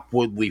stop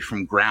Woodley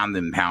from ground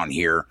and pound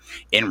here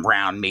in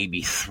round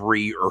maybe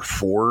 3 or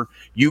 4.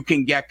 You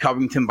can get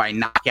Covington by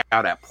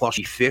knockout at plus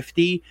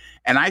 50,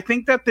 and I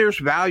think that there's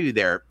value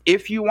there.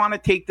 If you want to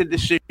take the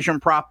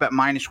decision prop at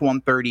minus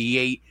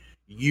 138,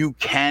 you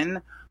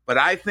can, but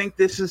I think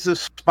this is a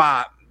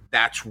spot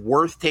that's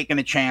worth taking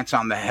a chance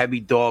on the heavy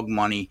dog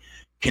money,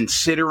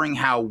 considering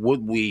how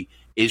Woodley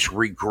is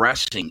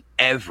regressing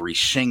every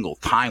single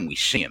time we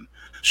see him.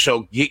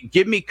 So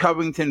give me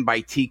Covington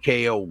by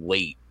TKO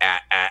late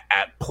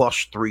at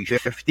plus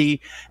 350,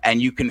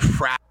 and you can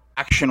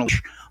fractional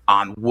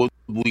on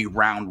Woodley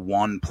round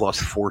 1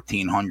 plus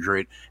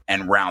 1,400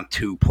 and round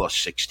 2 plus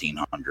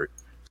 1,600.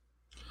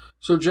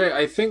 So, Jay,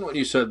 I think what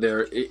you said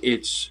there,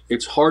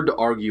 it's hard to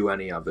argue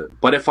any of it.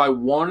 But if I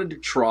wanted to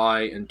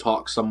try and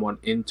talk someone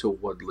into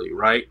Woodley,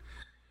 right?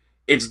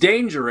 It's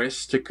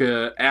dangerous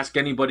to ask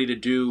anybody to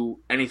do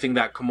anything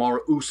that Kamaru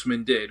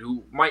Usman did,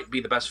 who might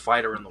be the best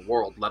fighter in the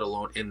world, let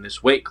alone in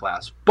this weight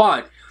class.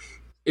 But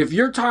if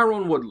you're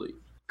Tyron Woodley,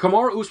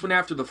 Kamaru Usman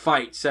after the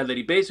fight said that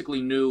he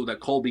basically knew that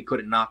Colby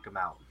couldn't knock him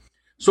out.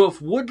 So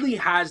if Woodley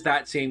has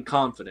that same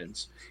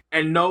confidence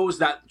and knows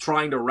that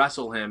trying to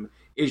wrestle him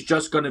is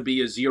just going to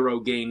be a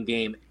zero-gain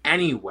game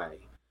anyway,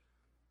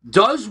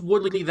 does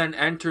Woodley then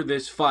enter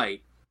this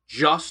fight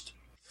just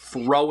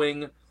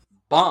throwing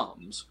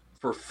bombs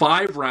for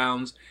 5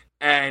 rounds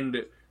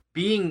and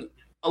being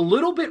a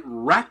little bit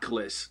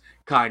reckless,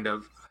 kind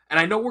of? And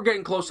I know we're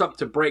getting close up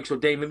to break, so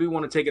Dave, maybe we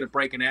want to take it a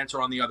break and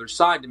answer on the other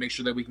side to make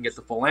sure that we can get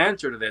the full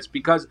answer to this,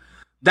 because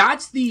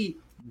that's the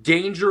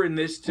danger in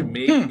this to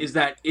me, is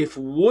that if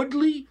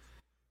Woodley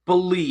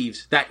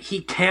believes that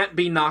he can't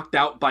be knocked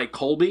out by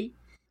Colby,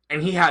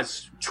 and he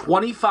has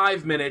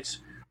 25 minutes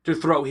to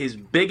throw his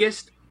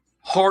biggest,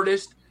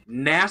 hardest,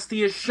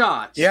 nastiest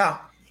shots,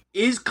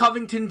 is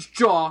Covington's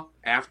jaw,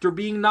 after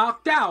being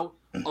knocked out,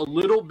 a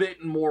little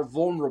bit more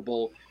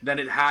vulnerable than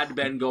it had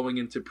been going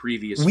into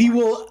previous fights?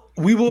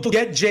 We will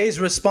get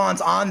Jay's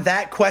response on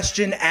that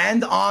question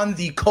and on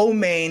the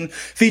co-main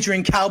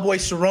featuring Cowboy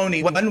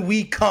Cerrone when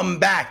we come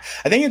back.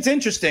 I think it's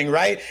interesting,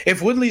 right?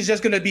 If Woodley's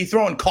just going to be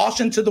throwing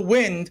caution to the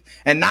wind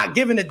and not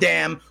giving a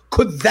damn,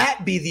 could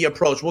that be the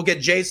approach? We'll get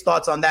Jay's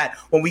thoughts on that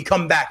when we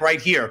come back right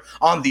here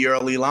on The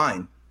Early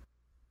Line.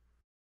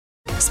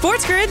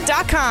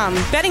 SportsGrid.com.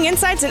 Betting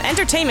insights and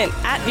entertainment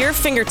at your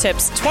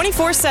fingertips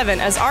 24/7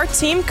 as our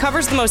team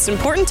covers the most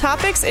important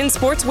topics in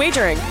sports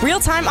wagering.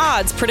 Real-time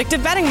odds,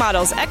 predictive betting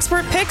models,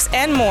 expert picks,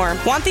 and more.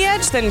 Want the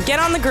edge? Then get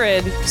on the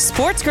grid.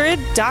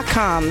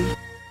 SportsGrid.com.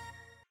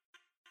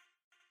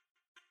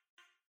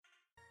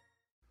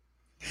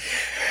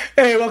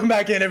 Hey, welcome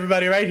back in,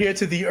 everybody. Right here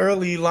to the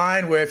early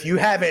line, where if you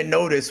haven't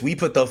noticed, we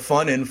put the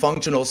fun and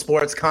functional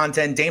sports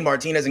content. Dane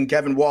Martinez and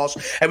Kevin Walsh,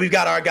 and we've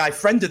got our guy,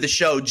 friend of the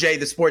show, Jay,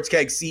 the Sports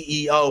Keg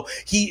CEO.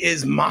 He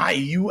is my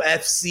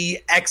UFC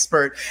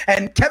expert.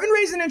 And Kevin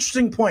raised an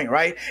interesting point,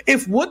 right?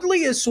 If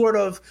Woodley is sort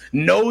of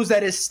knows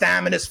that his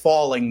stamina is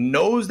falling,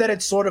 knows that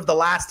it's sort of the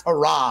last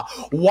hurrah,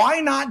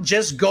 why not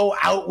just go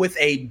out with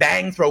a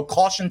bang, throw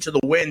caution to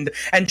the wind,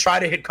 and try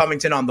to hit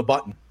Covington on the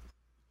button?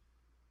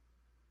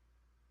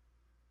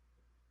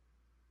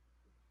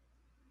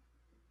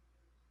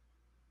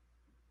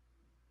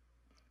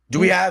 Do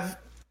we have?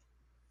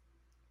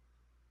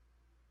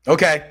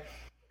 Okay.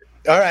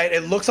 All right.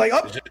 It looks like.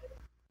 Oh,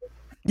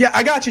 yeah.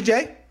 I got you,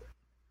 Jay.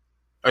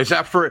 Is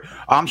that for?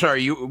 I'm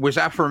sorry. Was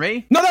that for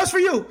me? No, that's for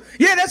you.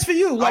 Yeah, that's for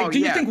you. Like, do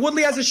you think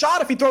Woodley has a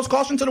shot if he throws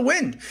caution to the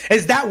wind?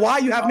 Is that why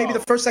you have maybe the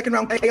first, second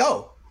round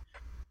KO?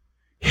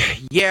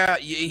 Yeah.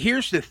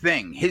 Here's the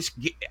thing.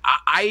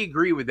 I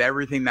agree with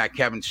everything that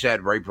Kevin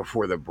said right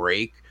before the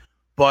break,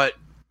 but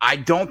I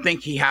don't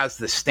think he has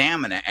the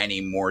stamina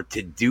anymore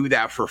to do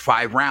that for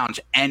 5 rounds.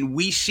 And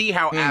we see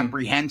how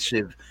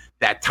apprehensive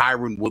that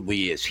Tyron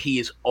Woodley is. He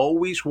is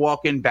always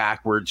walking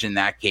backwards in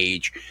that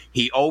cage.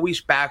 He always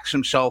backs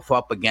himself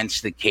up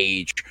against the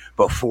cage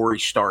before he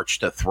starts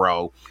to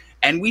throw.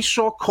 And we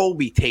saw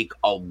Colby take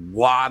a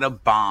lot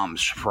of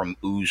bombs from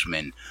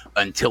Usman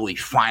until he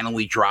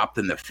finally dropped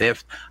in the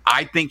 5th.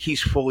 I think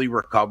he's fully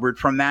recovered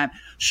from that.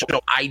 So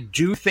I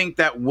do think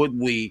that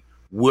Woodley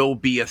will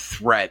be a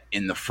threat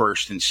in the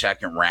 1st and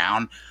 2nd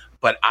round.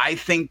 But I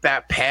think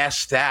that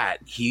past that,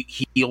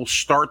 he'll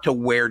start to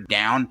wear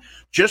down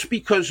just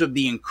because of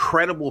the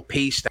incredible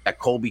pace that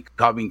Colby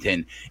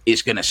Covington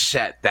is going to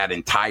set that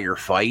entire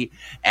fight.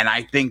 And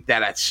I think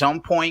that at some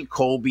point,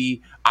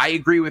 Colby, I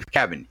agree with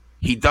Kevin.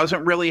 He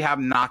doesn't really have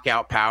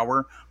knockout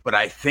power, but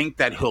I think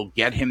that he'll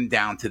get him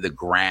down to the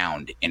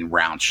ground in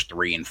rounds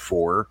 3 and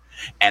 4.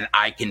 And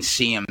I can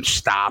see him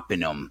stopping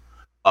him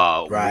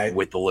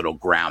with a little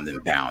ground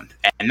and pound.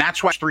 And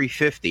that's why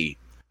 350,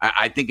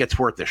 I think it's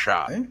worth a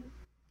shot. Okay.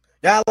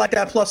 Yeah, I like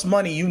that plus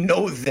money. You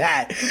know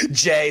that,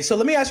 Jay. So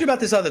let me ask you about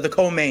the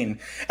co-main.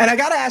 And I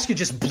got to ask you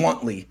just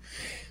bluntly,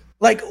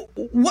 like,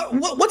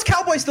 what's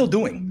Cowboy still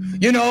doing?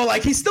 You know,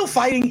 like, he's still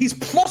fighting. He's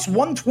plus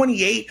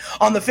 128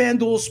 on the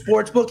FanDuel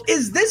Sportsbook.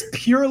 Is this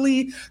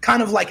purely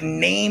kind of like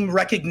name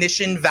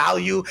recognition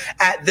value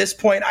at this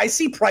point? I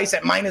see Price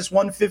at minus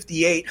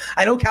 158.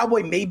 I know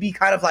Cowboy may be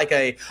kind of like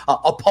a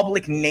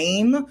public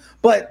name,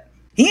 but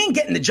he ain't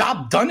getting the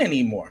job done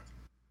anymore.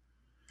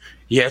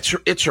 Yeah,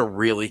 it's a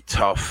really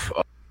tough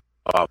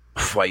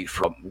fight.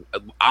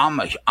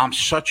 I'm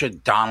such a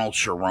Donald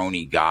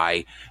Cerrone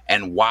guy,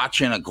 and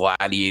watching a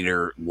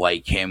gladiator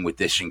like him with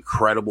this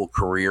incredible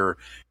career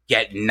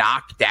get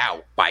knocked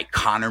out by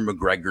Conor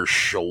McGregor's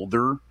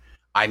shoulder,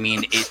 I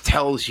mean, it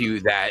tells you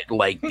that,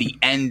 like, the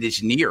end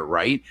is near,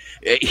 right?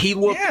 He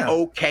looked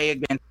okay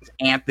against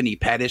Anthony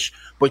Pettis,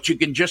 but you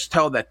can just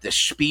tell that the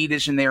speed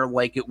isn't there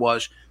like it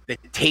was. The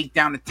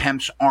takedown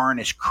attempts aren't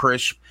as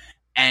crisp.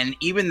 And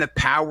even the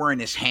power in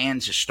his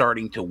hands is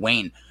starting to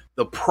wane.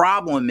 The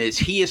problem is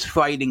he is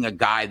fighting a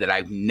guy that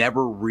I've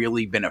never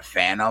really been a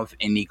fan of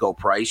in Nico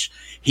Price.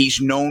 He's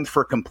known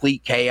for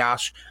complete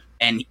chaos.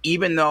 And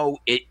even though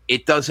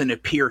it doesn't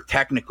appear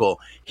technical,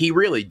 he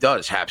really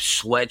does have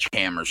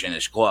sledgehammers in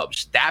his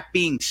gloves. That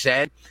being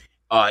said,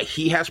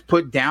 he has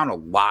put down a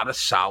lot of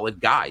solid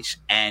guys.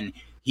 And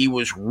he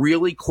was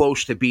really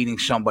close to beating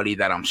somebody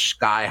that I'm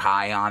sky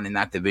high on in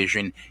that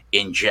division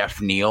in Jeff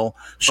Neal.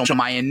 So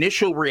my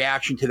initial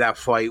reaction to that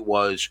fight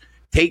was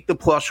take the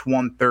plus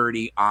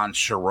 130 on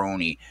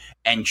Cerrone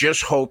and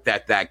just hope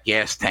that that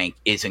gas tank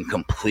isn't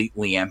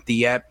completely empty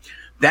yet.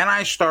 Then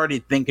I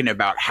started thinking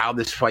about how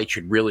this fight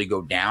should really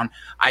go down.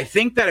 I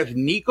think that if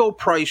Nico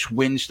Price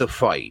wins the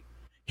fight,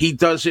 he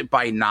does it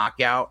by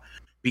knockout.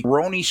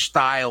 Cerrone's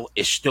style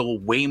is still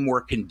way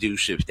more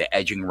conducive to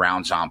edging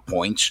rounds on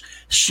points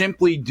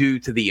simply due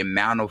to the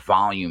amount of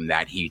volume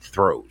that he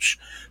throws.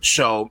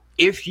 So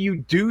if you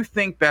do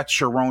think that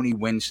Cerrone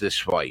wins this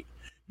fight,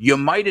 you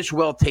might as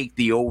well take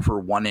the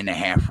over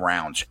 1.5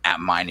 rounds at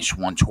minus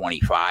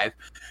 125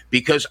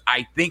 because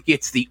I think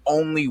it's the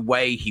only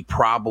way he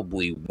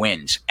probably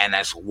wins. And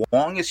as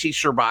long as he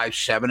survives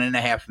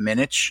 7.5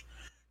 minutes,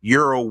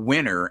 you're a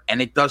winner,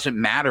 and it doesn't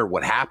matter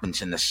what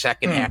happens in the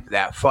second half of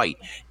that fight.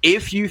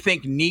 If you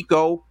think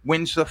Nico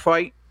wins the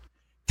fight,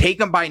 take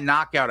him by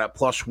knockout at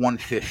plus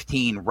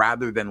 115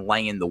 rather than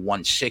laying the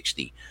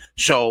 160.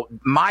 So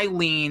my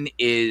lean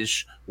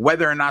is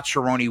whether or not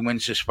Cerrone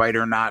wins this fight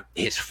or not,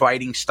 his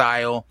fighting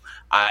style,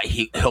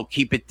 he'll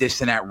keep it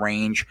distant at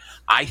range.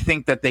 I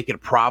think that they could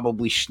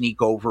probably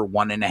sneak over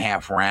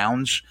 1.5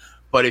 rounds.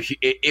 But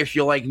if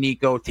you like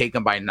Nico, take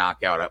him by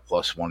knockout at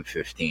plus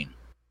 115.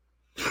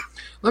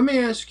 Let me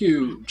ask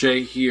you,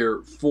 Jay,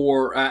 here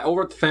for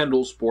over at the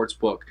FanDuel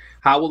Sportsbook,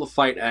 how will the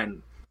fight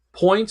end?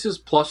 Points is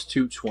plus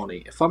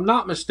 220. If I'm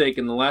not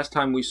mistaken, the last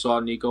time we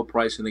saw Nico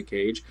Price in the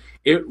cage,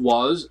 it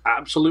was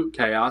absolute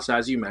chaos,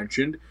 as you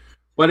mentioned,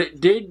 but it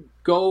did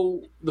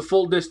go the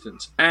full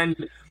distance.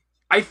 And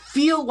I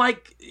feel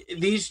like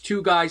these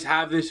two guys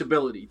have this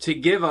ability to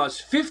give us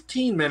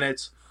 15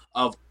 minutes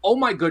of, oh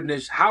my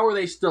goodness, how are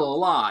they still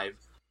alive?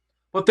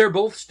 But they're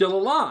both still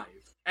alive.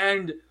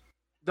 And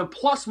the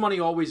plus money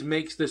always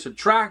makes this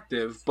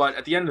attractive, but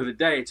at the end of the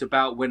day, it's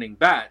about winning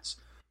bets.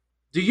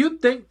 Do you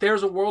think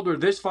there's a world where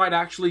this fight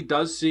actually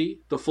does see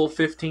the full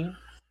 15?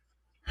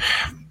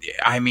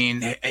 I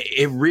mean,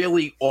 it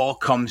really all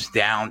comes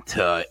down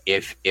to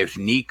if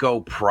Nico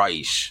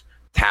Price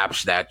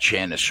taps that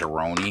chin of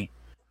Cerrone,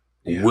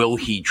 will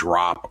he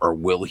drop or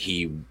will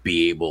he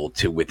be able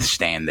to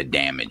withstand the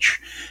damage?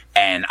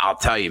 And I'll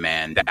tell you,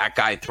 man, that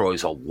guy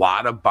throws a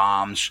lot of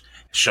bombs,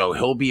 so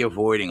he'll be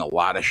avoiding a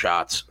lot of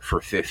shots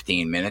for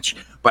 15 minutes.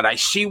 But I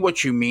see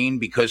what you mean,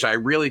 because I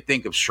really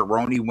think if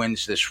Cerrone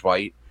wins this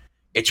fight,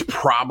 it's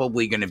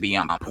probably going to be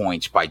on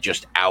points by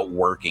just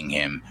outworking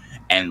him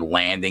and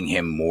landing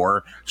him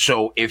more.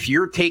 So if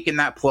you're taking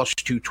that plus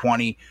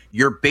 220,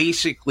 you're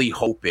basically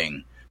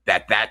hoping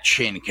that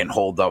chin can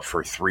hold up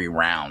for 3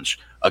 rounds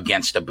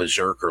against a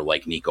berserker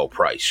like Nico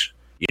Price.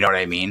 You know what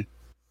I mean?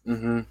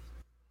 Mm-hmm.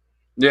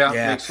 Yeah,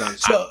 makes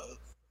sense.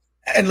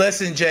 And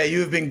listen, Jay, you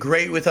have been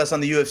great with us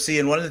on the UFC.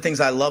 And one of the things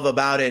I love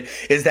about it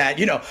is that,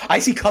 I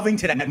see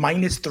Covington at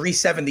minus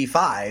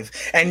 375,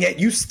 and yet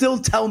you still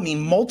tell me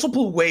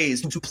multiple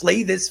ways to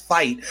play this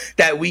fight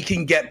that we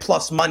can get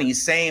plus money.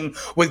 Same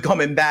with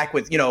coming back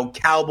with,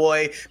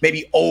 Cowboy,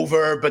 maybe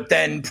over, but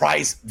then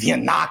Price via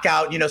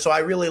knockout, so I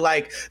really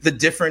like the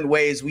different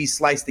ways we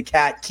slice the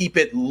cat. Keep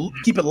it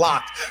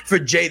locked for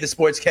Jay, the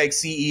Sports Keg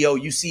CEO.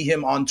 You see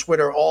him on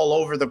Twitter all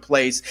over the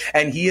place,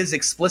 and he is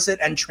explicit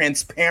and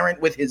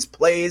transparent with his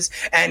plays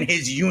and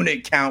his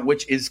unit count,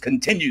 which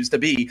continues to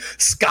be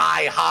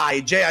sky high.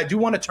 Jay, I do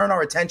want to turn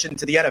our attention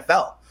to the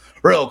NFL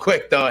real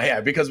quick, though,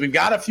 here, because we've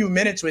got a few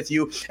minutes with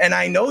you, and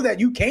I know that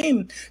you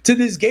came to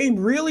this game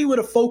really with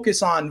a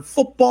focus on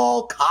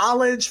football,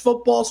 college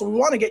football, so we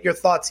want to get your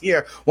thoughts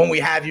here when we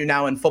have you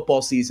now in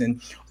football season.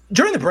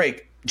 During the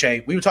break,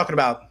 Jay, we were talking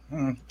about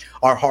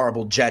our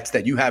horrible Jets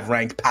that you have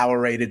ranked power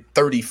rated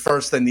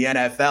 31st in the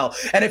NFL.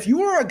 And if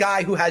you are a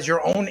guy who has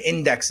your own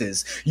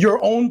indexes,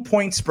 your own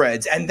point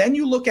spreads, and then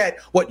you look at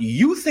what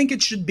you think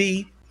it should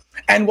be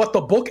and what the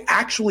book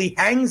actually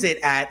hangs it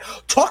at,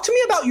 talk to me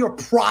about your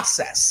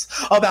process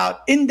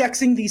about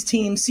indexing these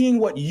teams, seeing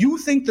what you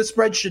think the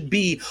spread should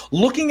be,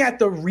 looking at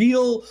the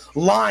real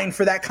line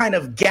for that kind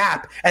of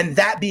gap, and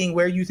that being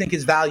where you think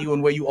is value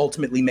and where you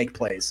ultimately make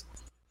plays.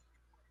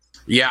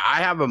 Yeah, I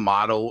have a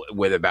model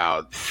with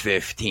about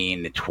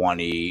 15 to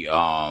 20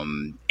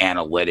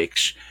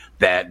 analytics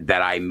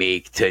that I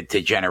make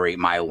to generate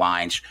my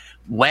lines.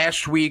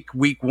 Last week,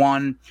 week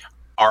 1,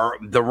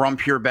 the Run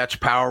Pure Bets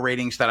power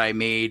ratings that I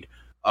made,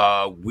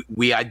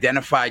 we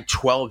identified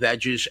 12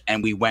 edges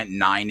and we went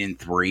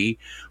 9-3.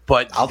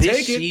 But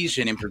this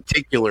season in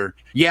particular,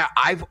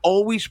 I've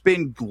always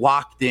been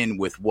locked in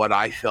with what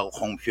I felt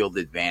home field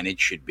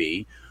advantage should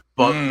be.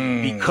 But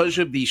because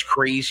of these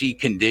crazy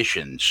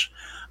conditions,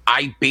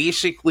 I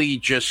basically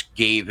just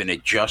gave an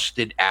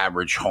adjusted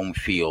average home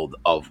field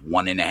of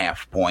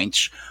 1.5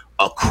 points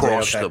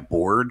across the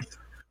board.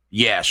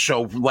 Yeah,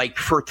 so like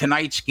for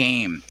tonight's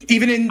game,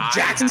 even in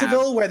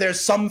Jacksonville where there's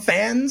some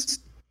fans.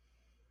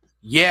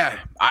 Yeah,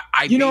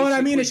 I you know what I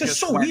mean? It's just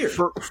so weird.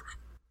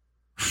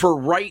 For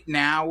right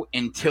now,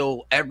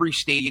 until every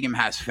stadium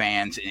has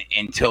fans,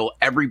 until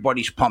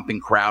everybody's pumping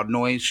crowd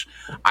noise,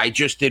 I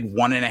just did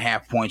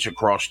 1.5 points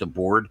across the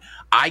board.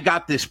 I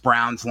got this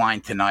Browns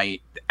line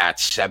tonight at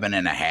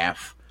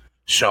 7.5.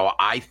 So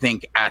I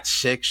think at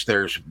 6,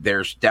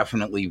 there's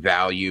definitely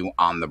value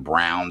on the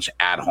Browns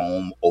at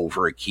home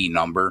over a key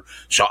number.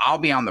 So I'll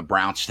be on the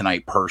Browns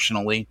tonight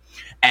personally.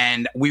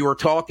 And we were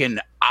talking,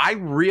 I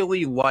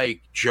really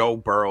like Joe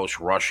Burrow's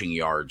rushing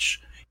yards.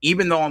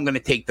 Even though I'm going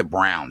to take the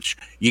Browns,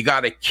 you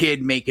got a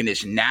kid making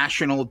his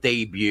national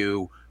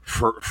debut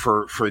for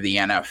the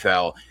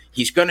NFL.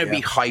 He's going to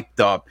be hyped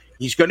up.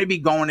 He's going to be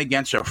going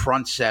against a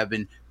front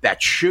seven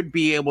that should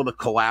be able to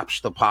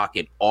collapse the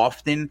pocket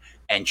often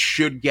and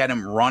should get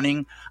him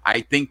running.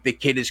 I think the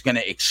kid is going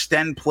to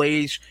extend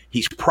plays.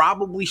 He's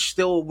probably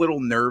still a little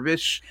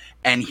nervous,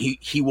 and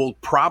he will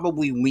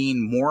probably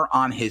lean more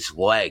on his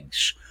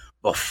legs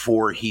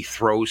before he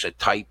throws a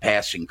tight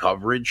passing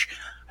coverage.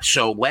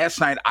 So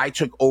last night I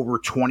took over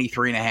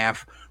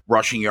 23.5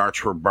 rushing yards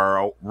for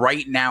Burrow.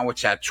 Right now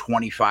it's at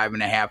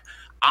 25.5.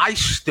 I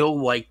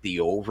still like the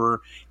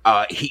over.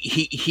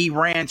 He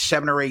ran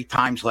 7 or 8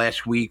 times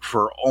last week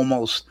for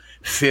almost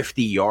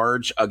 50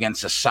 yards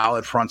against a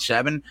solid front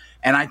seven.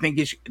 And I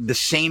think the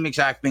same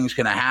exact thing is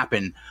going to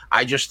happen.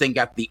 I just think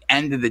at the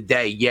end of the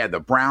day, the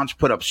Browns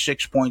put up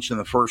 6 points in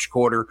the first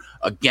quarter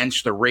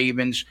against the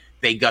Ravens.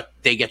 They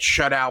get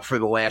shut out for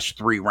the last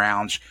 3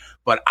 rounds.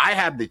 But I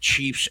have the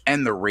Chiefs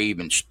and the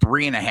Ravens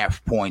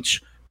 3.5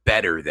 points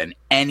better than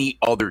any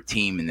other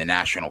team in the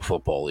National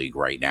Football League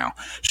right now.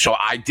 So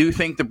I do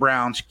think the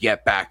Browns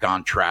get back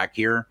on track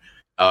here.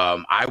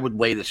 I would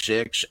lay the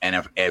 6,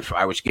 and if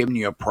I was giving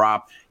you a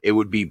prop, it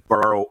would be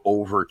Burrow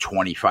over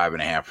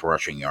 25.5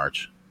 rushing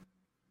yards.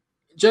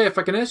 Jay, if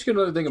I can ask you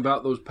another thing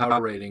about those power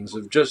ratings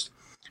of just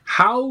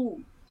How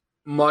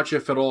much,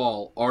 if at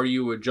all, are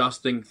you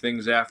adjusting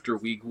things after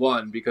week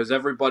one? Because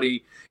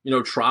everybody,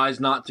 tries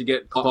not to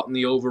get caught in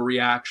the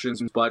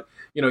overreactions, but,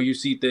 you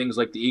see things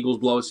like the Eagles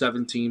blow a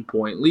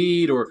 17-point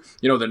lead, or,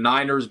 the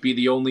Niners be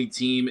the only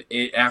team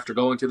after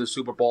going to the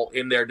Super Bowl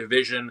in their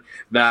division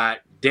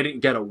that didn't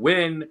get a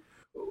win.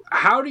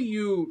 How do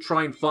you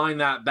try and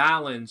find that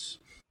balance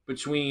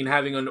between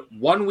having a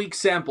 1 week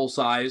sample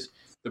size,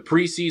 the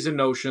preseason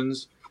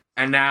notions,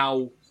 and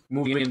now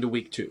moving into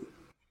week two?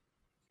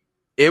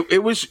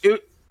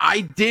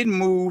 I did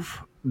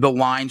move the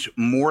lines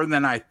more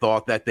than I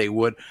thought that they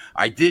would.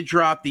 I did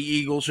drop the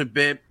Eagles a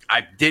bit.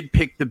 I did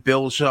pick the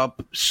Bills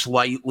up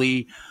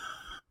slightly.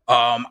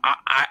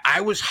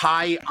 I was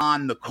high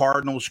on the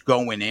Cardinals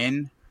going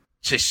in.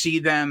 To see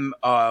them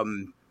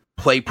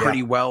play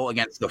pretty well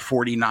against the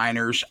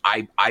 49ers,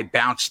 I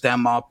bounced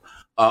them up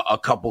a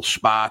couple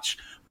spots.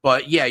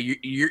 But yeah,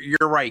 you're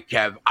right,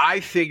 Kev. I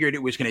figured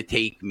it was going to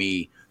take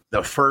me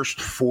the first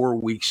 4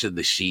 weeks of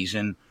the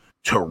season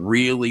to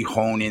really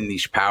hone in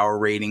these power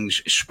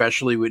ratings,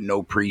 especially with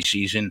no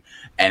preseason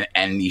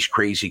and these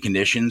crazy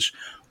conditions.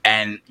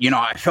 And,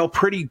 I felt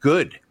pretty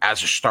good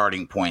as a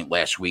starting point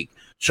last week.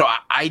 So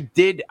I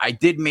did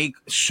make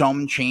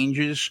some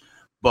changes,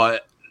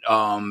 but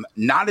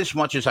not as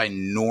much as I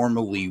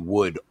normally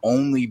would,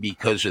 only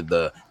because of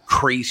the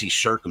crazy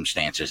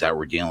circumstances that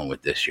we're dealing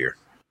with this year.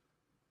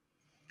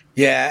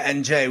 Yeah,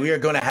 and Jay, we are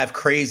going to have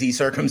crazy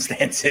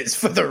circumstances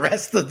for the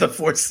rest of the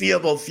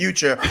foreseeable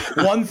future.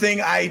 One thing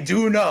I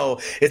do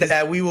know is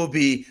that we will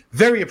be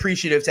very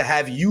appreciative to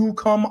have you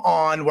come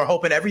on. We're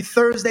hoping every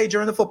Thursday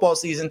during the football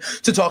season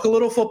to talk a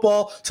little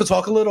football, to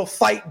talk a little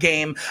fight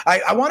game.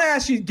 I want to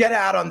ask you to get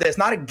out on this,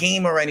 not a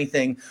game or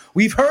anything.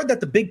 We've heard that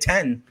the Big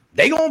Ten,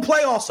 they going to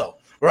play also.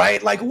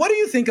 Right? Like, what do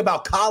you think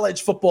about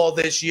college football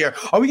this year?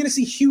 Are we going to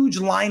see huge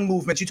line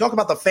movements? You talk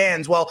about the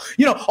fans. Well,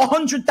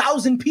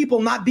 100,000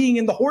 people not being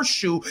in the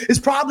horseshoe is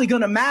probably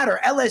going to matter.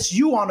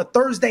 LSU on a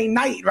Thursday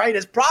night, right,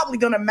 is probably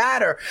going to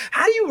matter.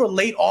 How do you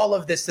relate all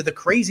of this to the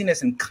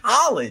craziness in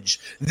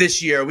college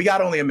this year? We got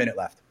only a minute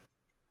left.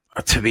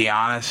 To be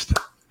honest,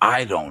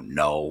 I don't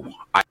know.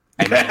 I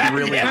mean,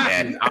 really,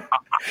 man.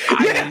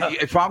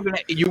 If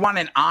you want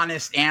an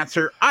honest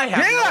answer, I have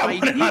no idea. I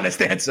want an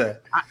honest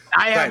answer.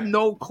 I have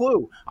no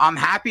clue. I'm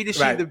happy to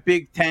see the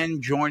Big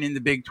Ten joining the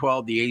Big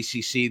 12, the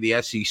ACC,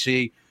 the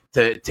SEC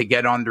to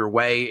get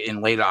underway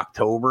in late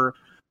October.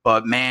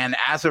 But man,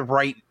 as of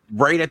right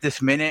at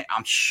this minute,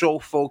 I'm so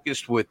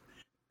focused with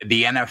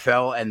the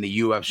NFL and the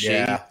UFC.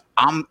 Yeah.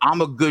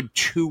 I'm a good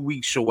 2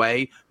 weeks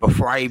away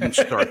before I even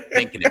start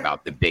thinking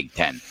about the Big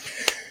Ten.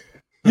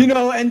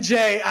 And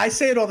Jay, I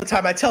say it all the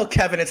time. I tell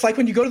Kevin, it's like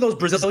when you go to those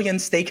Brazilian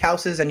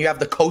steakhouses and you have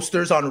the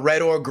coasters on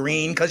red or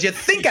green, because you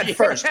think at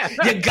first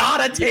you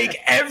got to take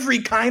every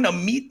kind of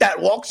meat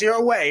that walks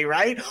your way,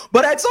 right?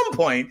 But at some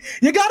point,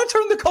 you got to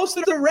turn the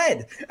coaster to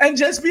red and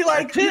just be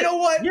like, you know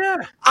what? Yeah.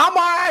 I'm all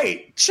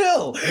right.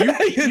 Chill.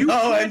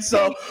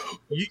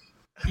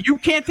 You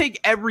can't take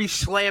every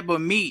slab of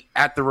meat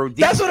at the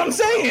rodeo. That's what I'm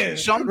saying,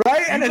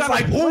 right? And it's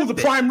like, the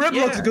prime rib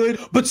looks good,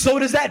 but so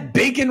does that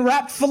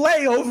bacon-wrapped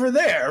filet over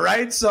there,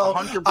 right? So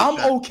 100%.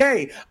 I'm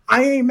okay.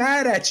 I ain't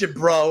mad at you,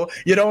 bro.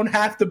 You don't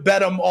have to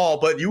bet them all,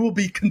 but you will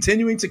be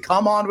continuing to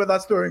come on with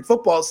us during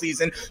football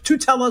season to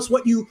tell us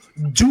what you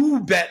do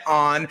bet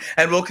on,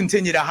 and we'll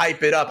continue to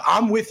hype it up.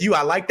 I'm with you.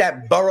 I like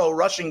that Burrow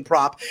rushing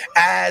prop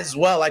as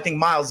well. I think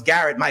Myles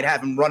Garrett might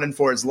have him running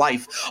for his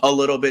life a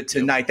little bit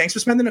tonight. Thanks for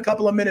spending a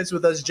couple of minutes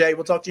with us, Jay.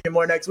 We'll talk to you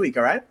more next week,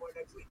 all right?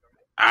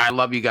 I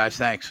love you guys.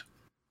 Thanks.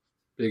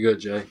 Be good,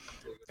 Jay.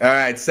 All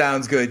right,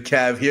 sounds good,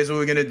 Kev. Here's what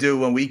we're going to do.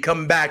 When we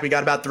come back, we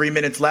got about 3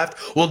 minutes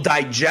left. We'll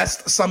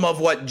digest some of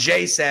what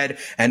Jay said,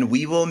 and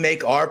we will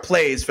make our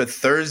plays for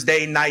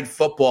Thursday Night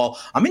Football.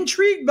 I'm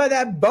intrigued by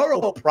that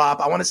Burrow prop.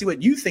 I want to see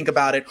what you think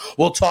about it.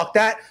 We'll talk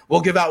that.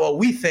 We'll give out what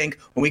we think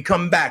when we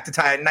come back to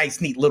tie a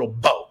nice, neat little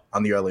bow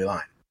on the early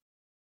line.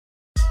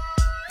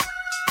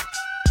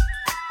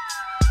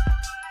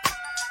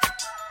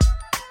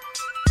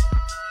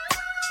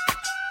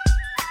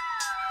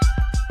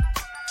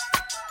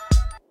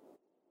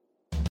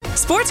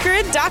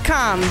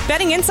 SportsGrid.com.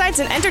 Betting insights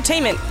and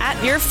entertainment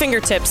at your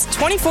fingertips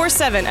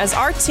 24/7 as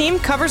our team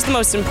covers the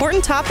most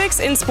important topics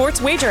in sports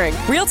wagering.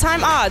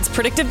 Real-time odds,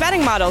 predictive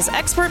betting models,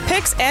 expert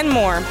picks, and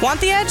more. Want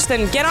the edge?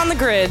 Then get on the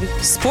grid.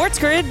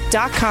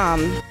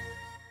 SportsGrid.com.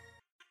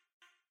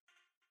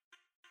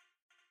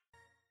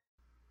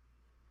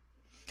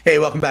 Hey,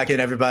 welcome back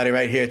in, everybody,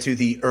 right here to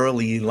the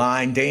early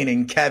line. Dane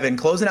and Kevin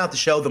closing out the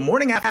show. The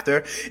morning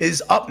after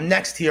is up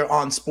next here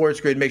on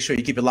Sports Grid. Make sure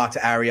you keep it locked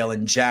to Ariel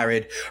and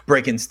Jared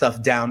breaking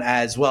stuff down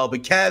as well.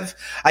 But Kev,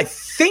 I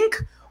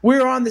think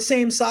we're on the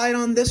same side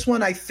on this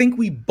one. I think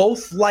we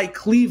both like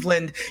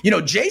Cleveland.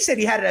 Jay said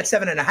he had it at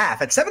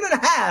 7.5. At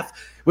 7.5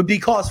 would be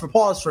cause for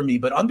pause for me,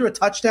 but under a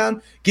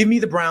touchdown, give me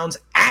the Browns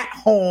at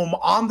home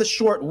on the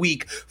short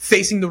week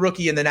facing the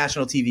rookie in the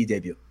national TV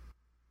debut.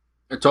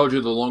 I told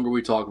you the longer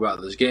we talk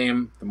about this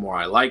game, the more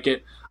I like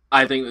it.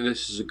 I think that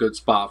this is a good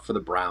spot for the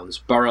Browns.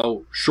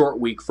 Burrow,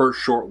 first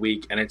short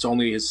week, and it's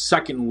only his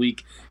second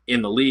week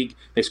in the league.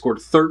 They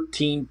scored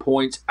 13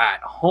 points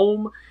at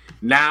home.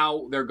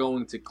 Now they're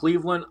going to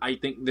Cleveland. I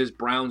think this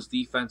Browns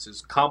defense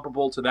is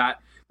comparable to that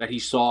he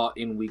saw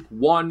in week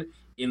 1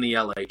 in the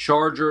LA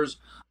Chargers.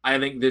 I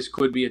think this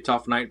could be a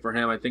tough night for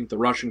him. I think the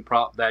rushing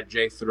prop that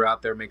Jay threw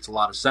out there makes a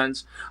lot of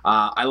sense.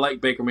 I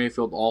like Baker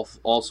Mayfield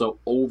also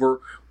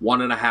over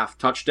 1.5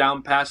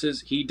 touchdown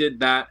passes. He did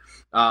that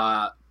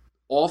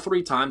all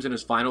 3 times in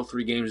his final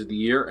 3 games of the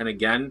year. And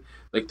again,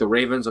 like the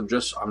Ravens, I'm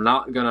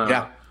not going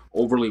to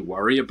overly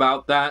worry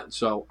about that.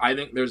 So I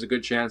think there's a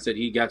good chance that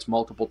he gets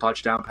multiple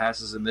touchdown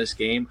passes in this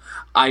game.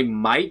 I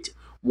might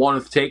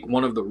want to take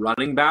one of the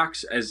running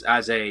backs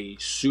as a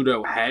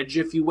pseudo hedge,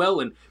 if you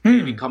will, and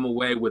maybe come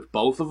away with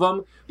both of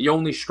them. The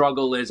only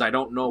struggle is I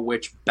don't know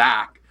which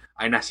back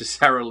I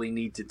necessarily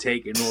need to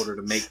take in order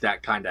to make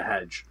that kind of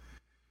hedge.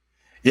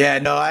 Yeah,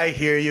 no, I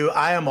hear you.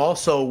 I am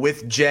also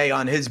with Jay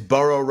on his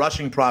Burrow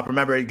rushing prop.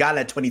 Remember, he got it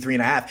at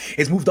 23.5.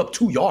 It's moved up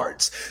 2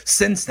 yards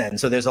since then.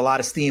 So there's a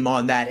lot of steam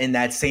on that in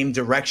that same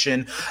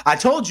direction. I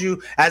told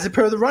you, as a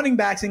pair of the running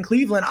backs in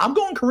Cleveland, I'm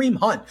going Kareem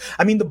Hunt.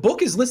 I mean, the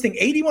book is listing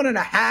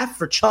 81.5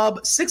 for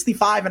Chubb,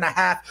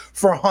 65.5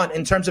 for Hunt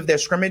in terms of their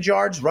scrimmage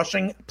yards,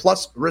 rushing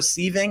plus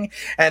receiving.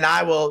 And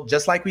I will,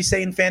 just like we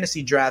say in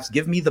fantasy drafts,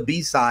 give me the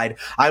B side.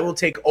 I will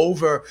take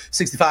over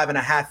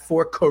 65.5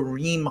 for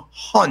Kareem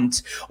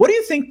Hunt. What do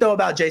you think, though,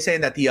 about Jay saying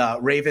that the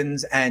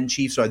Ravens and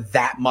Chiefs are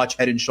that much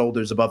head and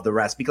shoulders above the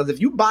rest? Because if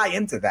you buy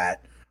into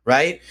that,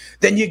 right,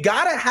 then you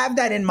got to have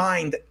that in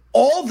mind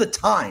all the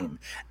time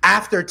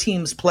after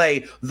teams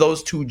play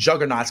those 2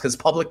 juggernauts, because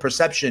public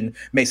perception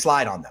may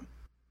slide on them.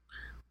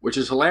 Which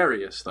is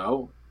hilarious,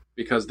 though,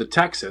 because the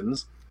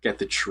Texans get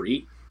the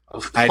treat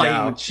of playing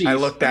the Chiefs. I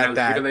looked at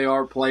that. Here they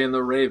are playing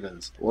the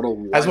Ravens. What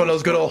a That's one of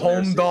those good old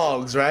home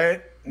dogs,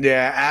 right?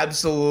 Yeah,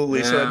 absolutely.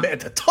 Yeah. So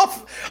it's a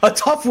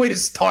tough way to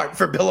start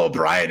for Bill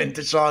O'Brien and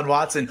Deshaun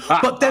Watson.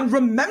 But then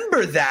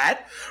remember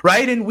that,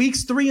 right, in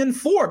weeks 3 and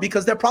 4,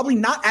 because they're probably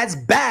not as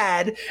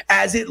bad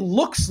as it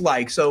looks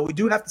like. So we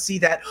do have to see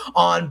that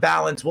on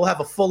balance. We'll have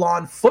a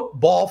full-on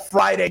football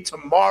Friday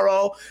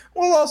tomorrow.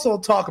 We'll also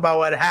talk about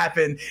what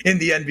happened in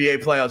the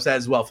NBA playoffs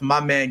as well. From my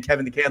man,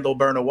 Kevin the Candle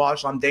Burner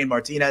Walsh, I'm Dane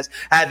Martinez.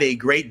 Have a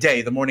great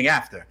day. The morning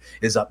after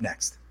is up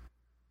next.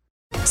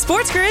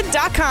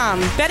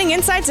 SportsGrid.com. Betting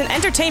insights and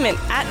entertainment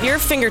at your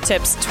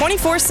fingertips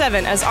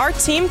 24/7 as our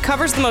team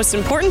covers the most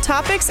important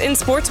topics in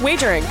sports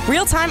wagering.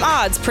 Real-time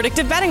odds,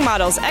 predictive betting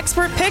models,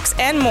 expert picks,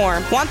 and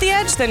more. Want the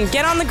edge? Then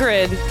get on the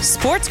grid.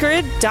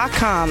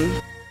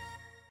 SportsGrid.com.